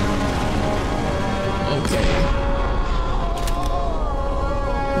 Okay.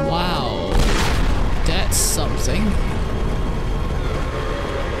 Wow. That's something.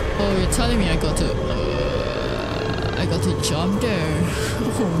 Oh, you're telling me I got to jump there.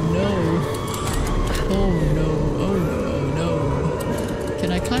 Oh no. Oh no. Oh no. Oh no. Can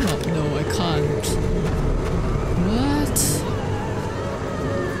I climb up? No, I can't. What?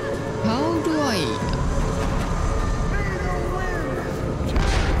 How do I...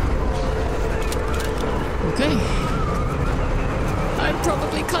 Okay. I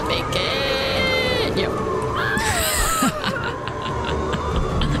probably can't make it. Yep.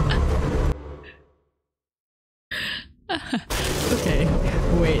 Okay.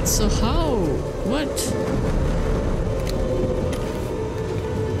 Wait, so how? What?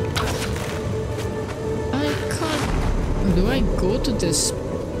 I can't... Do I go to this...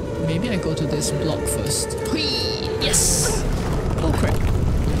 Maybe I go to this block first. Whee! Yes! Oh crap.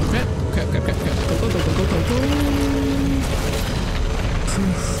 Crap, crap, crap, crap, crap. Go, go, go, go, go, go, go.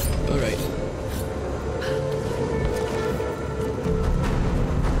 Alright.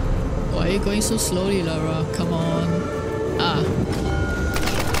 Why are you going so slowly, Lara? Come on. Ah.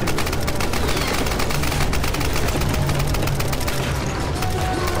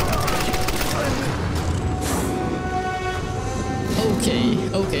 Okay,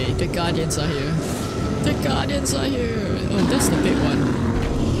 okay, the Guardians are here. The Guardians are here! Oh, that's the big one.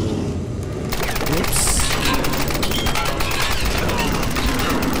 Whoops.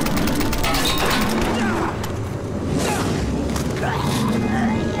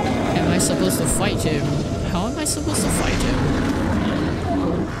 Am I supposed to fight him? How am I supposed to fight him?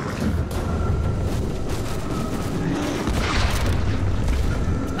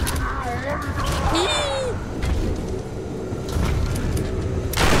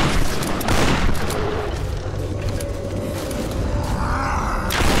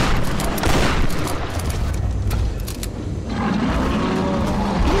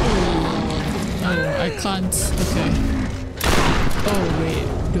 Can't. Okay. Oh wait,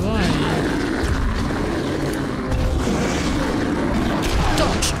 do I?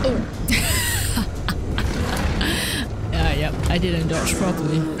 Dodge! Oh! Yep, I didn't dodge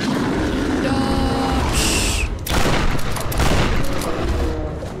properly. Dodge!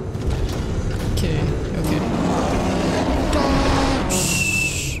 Okay, okay. Dodge!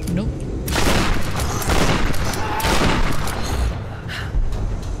 Nope.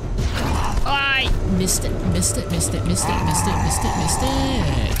 Missed it, missed it, missed it, missed it, missed it, missed it, missed it.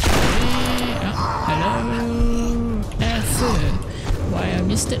 Okay. Oh, hello. F. Why I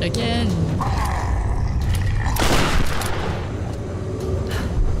missed it again?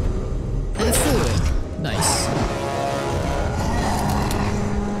 F. Nice.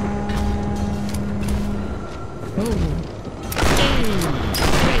 Oh. Hey.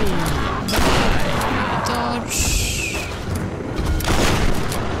 Hey. Bye. Dodge.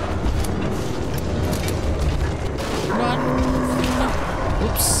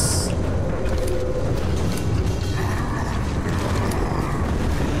 Oops.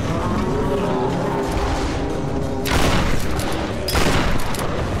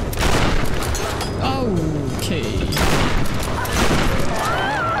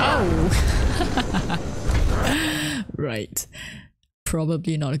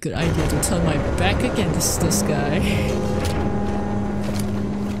 Probably not a good idea to turn my back against this guy.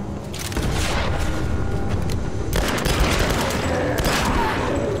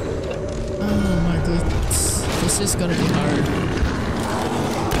 Oh my goodness. This is gonna be hard.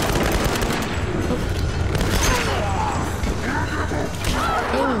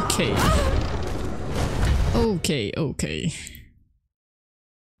 Oh. Okay. Okay.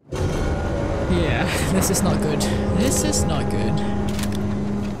 Yeah, this is not good. This is not good.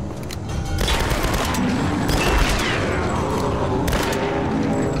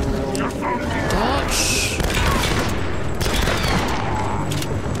 Dodge.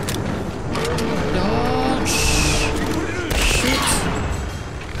 Dodge. Shoot.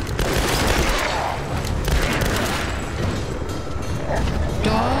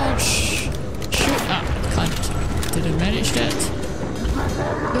 Dodge. Shoot. Ah, can't. Didn't manage that.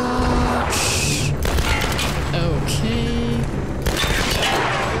 Dodge. Okay.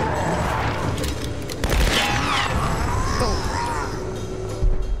 Go.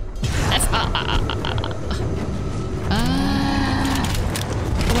 F. Come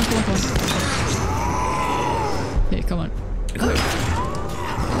on. Hey, come on.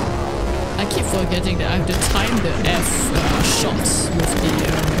 I keep forgetting that I have to time the F shots with the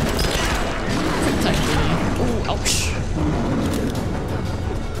quick time thingy. Oh, ouch.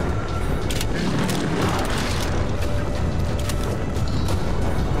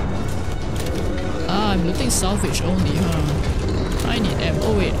 I'm looting salvage only, huh? I need ammo.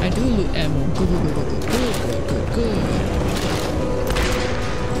 Oh wait, I do loot ammo. Good.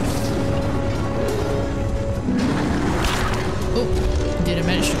 Oh, didn't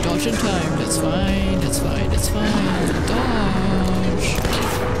manage to dodge in time. That's fine. Dodge.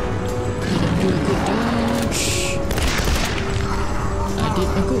 Didn't do a good dodge. I did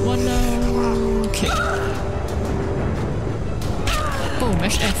a good one now. Okay. Oh,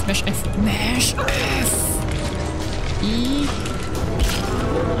 mash F. E.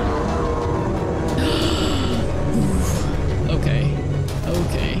 Okay.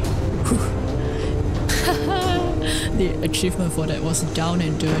 The achievement for that was down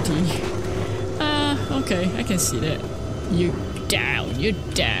and dirty. Okay, I can see that. You're down.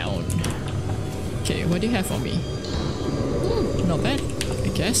 Okay, what do you have for me? Not bad, I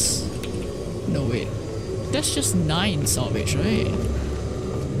guess. No, wait. That's just 9 salvage, right?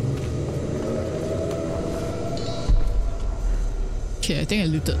 Okay, I think I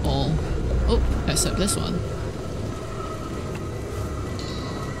looted all. Oh, except this one.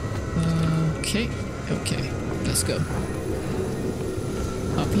 Okay, let's go.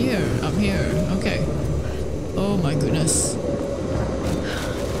 Up here, okay. Oh my goodness.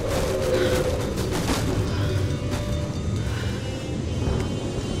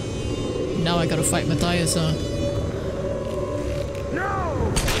 Now I gotta fight Matthias, huh?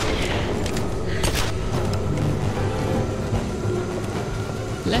 No!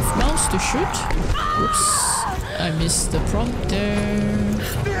 Left mouse to shoot. Oops. I missed the prompt there.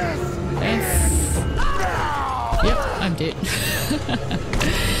 F. Yep, I'm dead.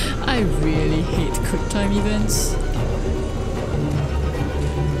 I really hate quick time events.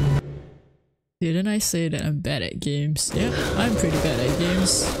 Didn't I say that I'm bad at games? Yep, I'm pretty bad at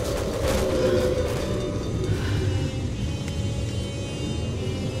games.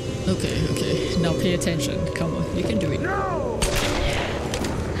 Okay, now pay attention. Come on, you can do it. No!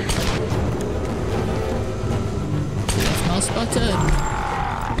 Left mouse button.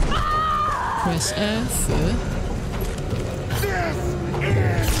 Press F.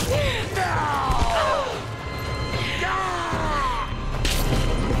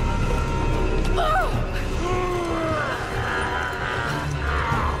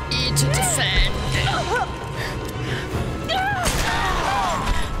 E to defend.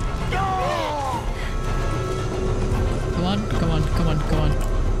 Come on.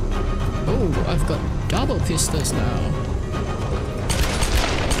 Oh, I've got double pistols now.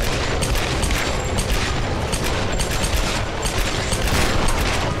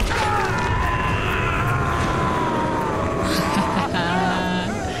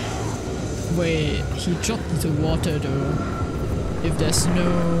 Wait, he dropped into water though. If there's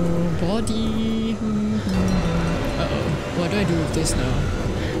no body... Uh-oh, what do I do with this now?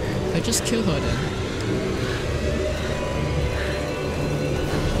 I just kill her then.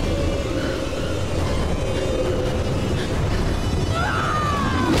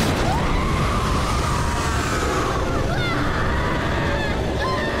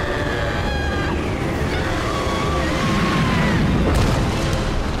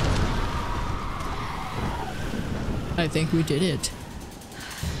 I think we did it.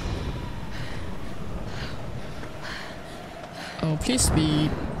 Oh please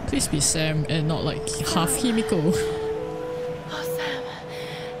be Sam and not like half Himiko. Oh, Sam.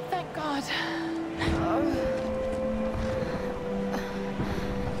 Thank God.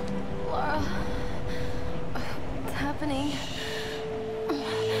 Laura. What's happening?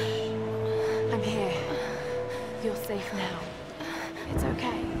 I'm here. You're safe now. It's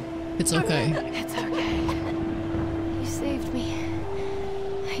okay. It's okay. It's okay. You saved me.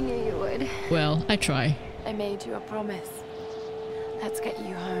 I knew you would. Well, I try. I made you a promise. Let's get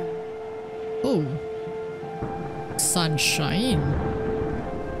you home. Oh. Sunshine.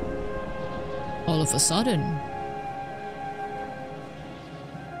 All of a sudden.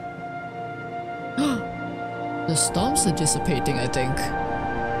 The storms are dissipating, I think.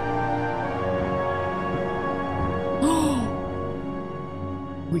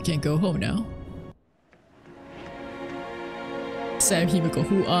 We can go home now. Sam Himiko,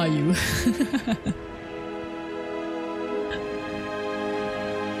 who are you?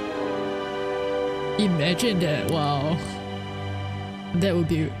 Imagine that, wow. That would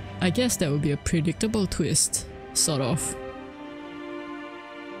be, I guess that would be a predictable twist, sort of.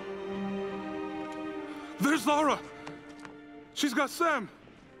 There's Lara! She's got Sam!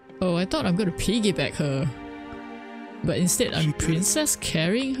 Oh, I thought I'm gonna piggyback her. But instead I'm Princess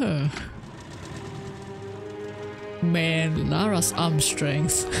carrying her. Man, Lara's arm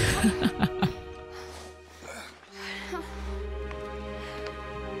strength.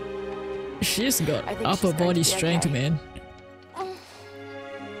 She's got upper body strength, man.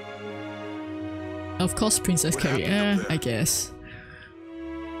 Of course, Princess carry. I guess.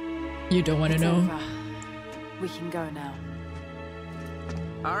 You don't want to know. We can go now.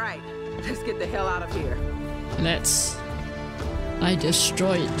 All right, let's get the hell out of here. Let's. I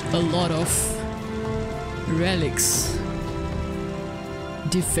destroyed a lot of relics.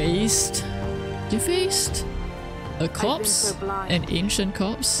 Defaced? A corpse? An ancient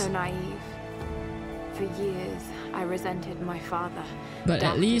corpse? So naive. For years, I resented my father. But at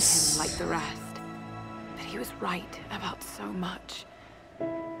doubted least... him like the rest. But he was right about so much.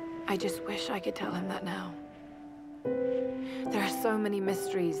 I just wish I could tell him that now. There are so many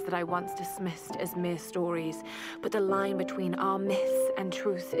mysteries that I once dismissed as mere stories, but the line between our myths and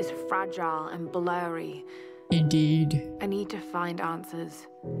truth is fragile and blurry. Indeed. I need to find answers.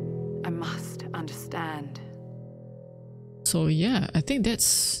 I must understand. So yeah, I think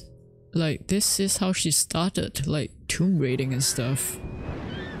that's... like, this is how she started, like, tomb raiding and stuff.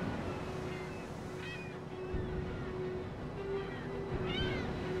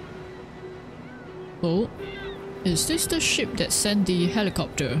 Oh, is this the ship that sent the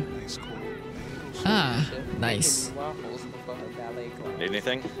helicopter? Ah, nice. Need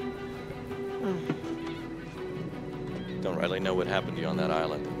anything? Don't really know what happened to you on that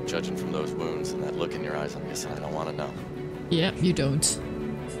island. Judging from those wounds and that look in your eyes, I'm guessing I don't want to know. Yeah, you don't.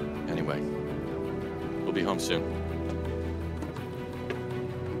 Anyway, we'll be home soon.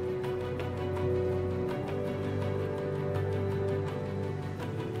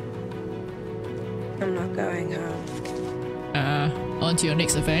 I'm not going home. On to your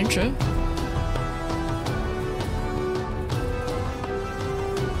next adventure.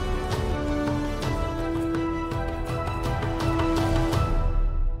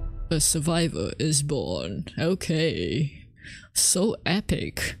 A survivor is born. Okay. So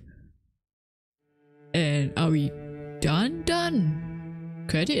epic. And are we done? Done.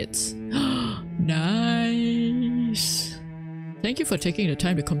 Credits. Nice. Thank you for taking the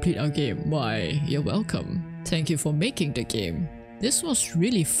time to complete our game. Why, you're welcome. Thank you for making the game. This was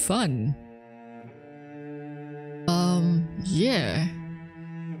really fun. Yeah.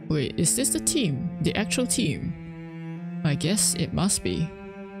 Wait, is this the team? The actual team? I guess it must be.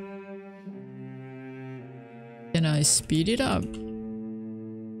 Can I speed it up?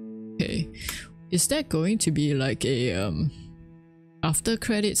 Okay. Is that going to be like a after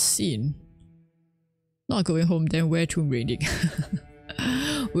credits scene? Not going home, then where tomb raiding?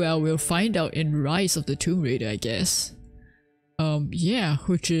 Well, we'll find out in Rise of the Tomb Raider, I guess. Yeah,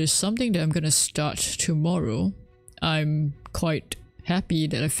 which is something that I'm gonna start tomorrow. I'm quite happy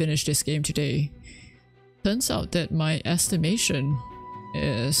that I finished this game today. Turns out that my estimation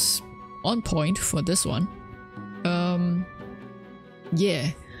is on point for this one.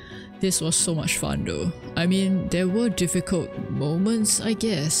 Yeah, this was so much fun though. I mean, there were difficult moments, I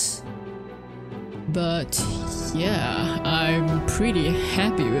guess. But yeah, I'm pretty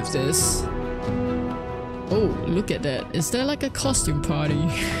happy with this. Oh, look at that. Is there like a costume party?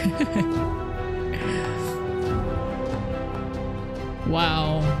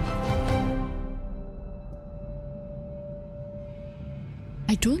 Wow.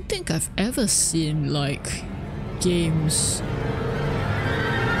 I don't think I've ever seen like games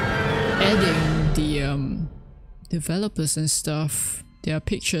adding the developers and stuff, their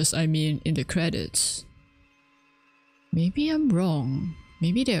pictures, I mean, in the credits. Maybe I'm wrong.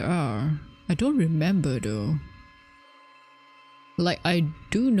 Maybe there are. I don't remember though. Like, I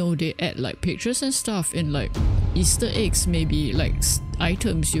do know they add like pictures and stuff in like Easter eggs, maybe like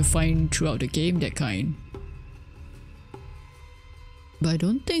items you find throughout the game, that kind. But I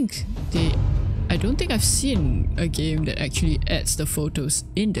don't think I've seen a game that actually adds the photos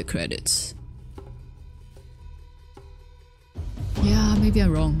in the credits. Yeah, maybe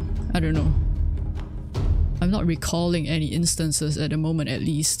I'm wrong. I don't know. I'm not recalling any instances at the moment, at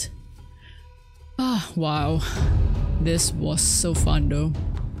least. Ah, wow. This was so fun though.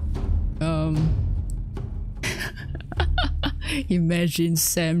 Imagine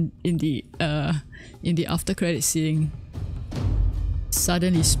Sam in the after credit scene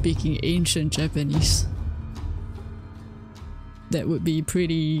suddenly speaking ancient Japanese. That would be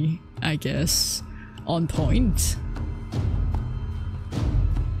pretty, I guess, on point.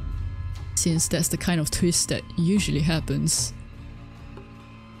 Since that's the kind of twist that usually happens.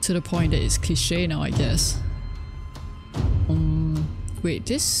 To the point that it's cliche now, I guess. Wait,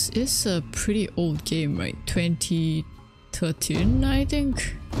 this is a pretty old game, right? 2013, I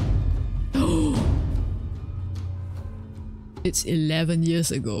think? It's 11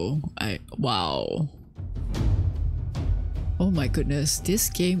 years ago. Wow. Oh my goodness, this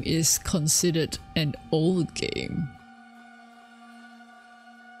game is considered an old game.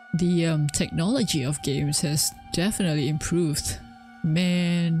 The technology of games has definitely improved.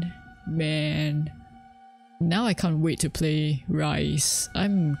 Man. Now I can't wait to play Rise.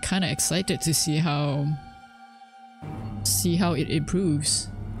 I'm kinda excited to see how it improves.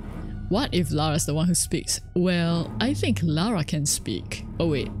 What if Lara's the one who speaks? Well, I think Lara can speak. Oh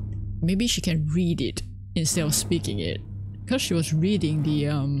wait, maybe she can read it instead of speaking it. Because she was reading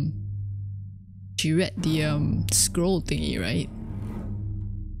the she read the scroll thingy, right?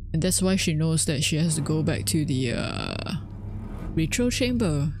 And that's why she knows that she has to go back to the retro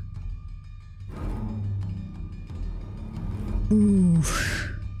chamber. Ooh.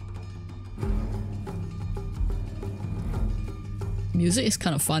 Music is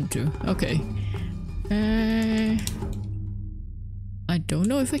kind of fun too. Okay. I don't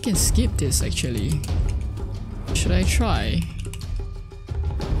know if I can skip this actually. Should I try?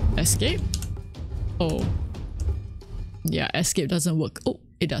 Escape? Oh. Yeah, escape doesn't work. Oh,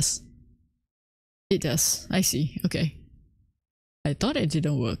 it does. It does. I see. Okay. I thought it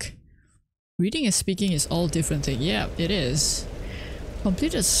didn't work. Reading and speaking is all different thing. Yeah, it is.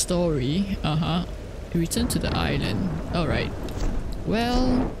 Complete a story. Return to the island. Alright.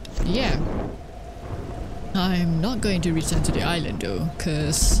 Well, yeah. I'm not going to return to the island though,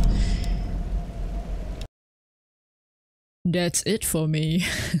 cause that's it for me.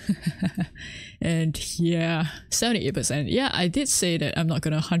 And yeah, 78%. Yeah, I did say that I'm not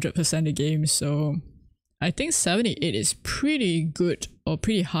gonna 100% the game, so I think 78 is pretty good, or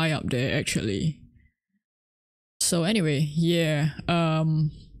pretty high up there actually. So anyway, yeah,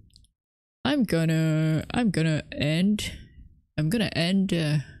 I'm gonna end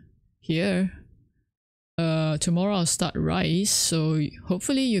here. Tomorrow I'll start Rise, so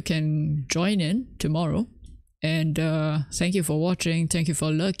hopefully you can join in tomorrow. And thank you for watching, thank you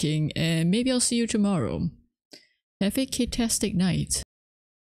for lurking, and maybe I'll see you tomorrow. Have a fantastic night.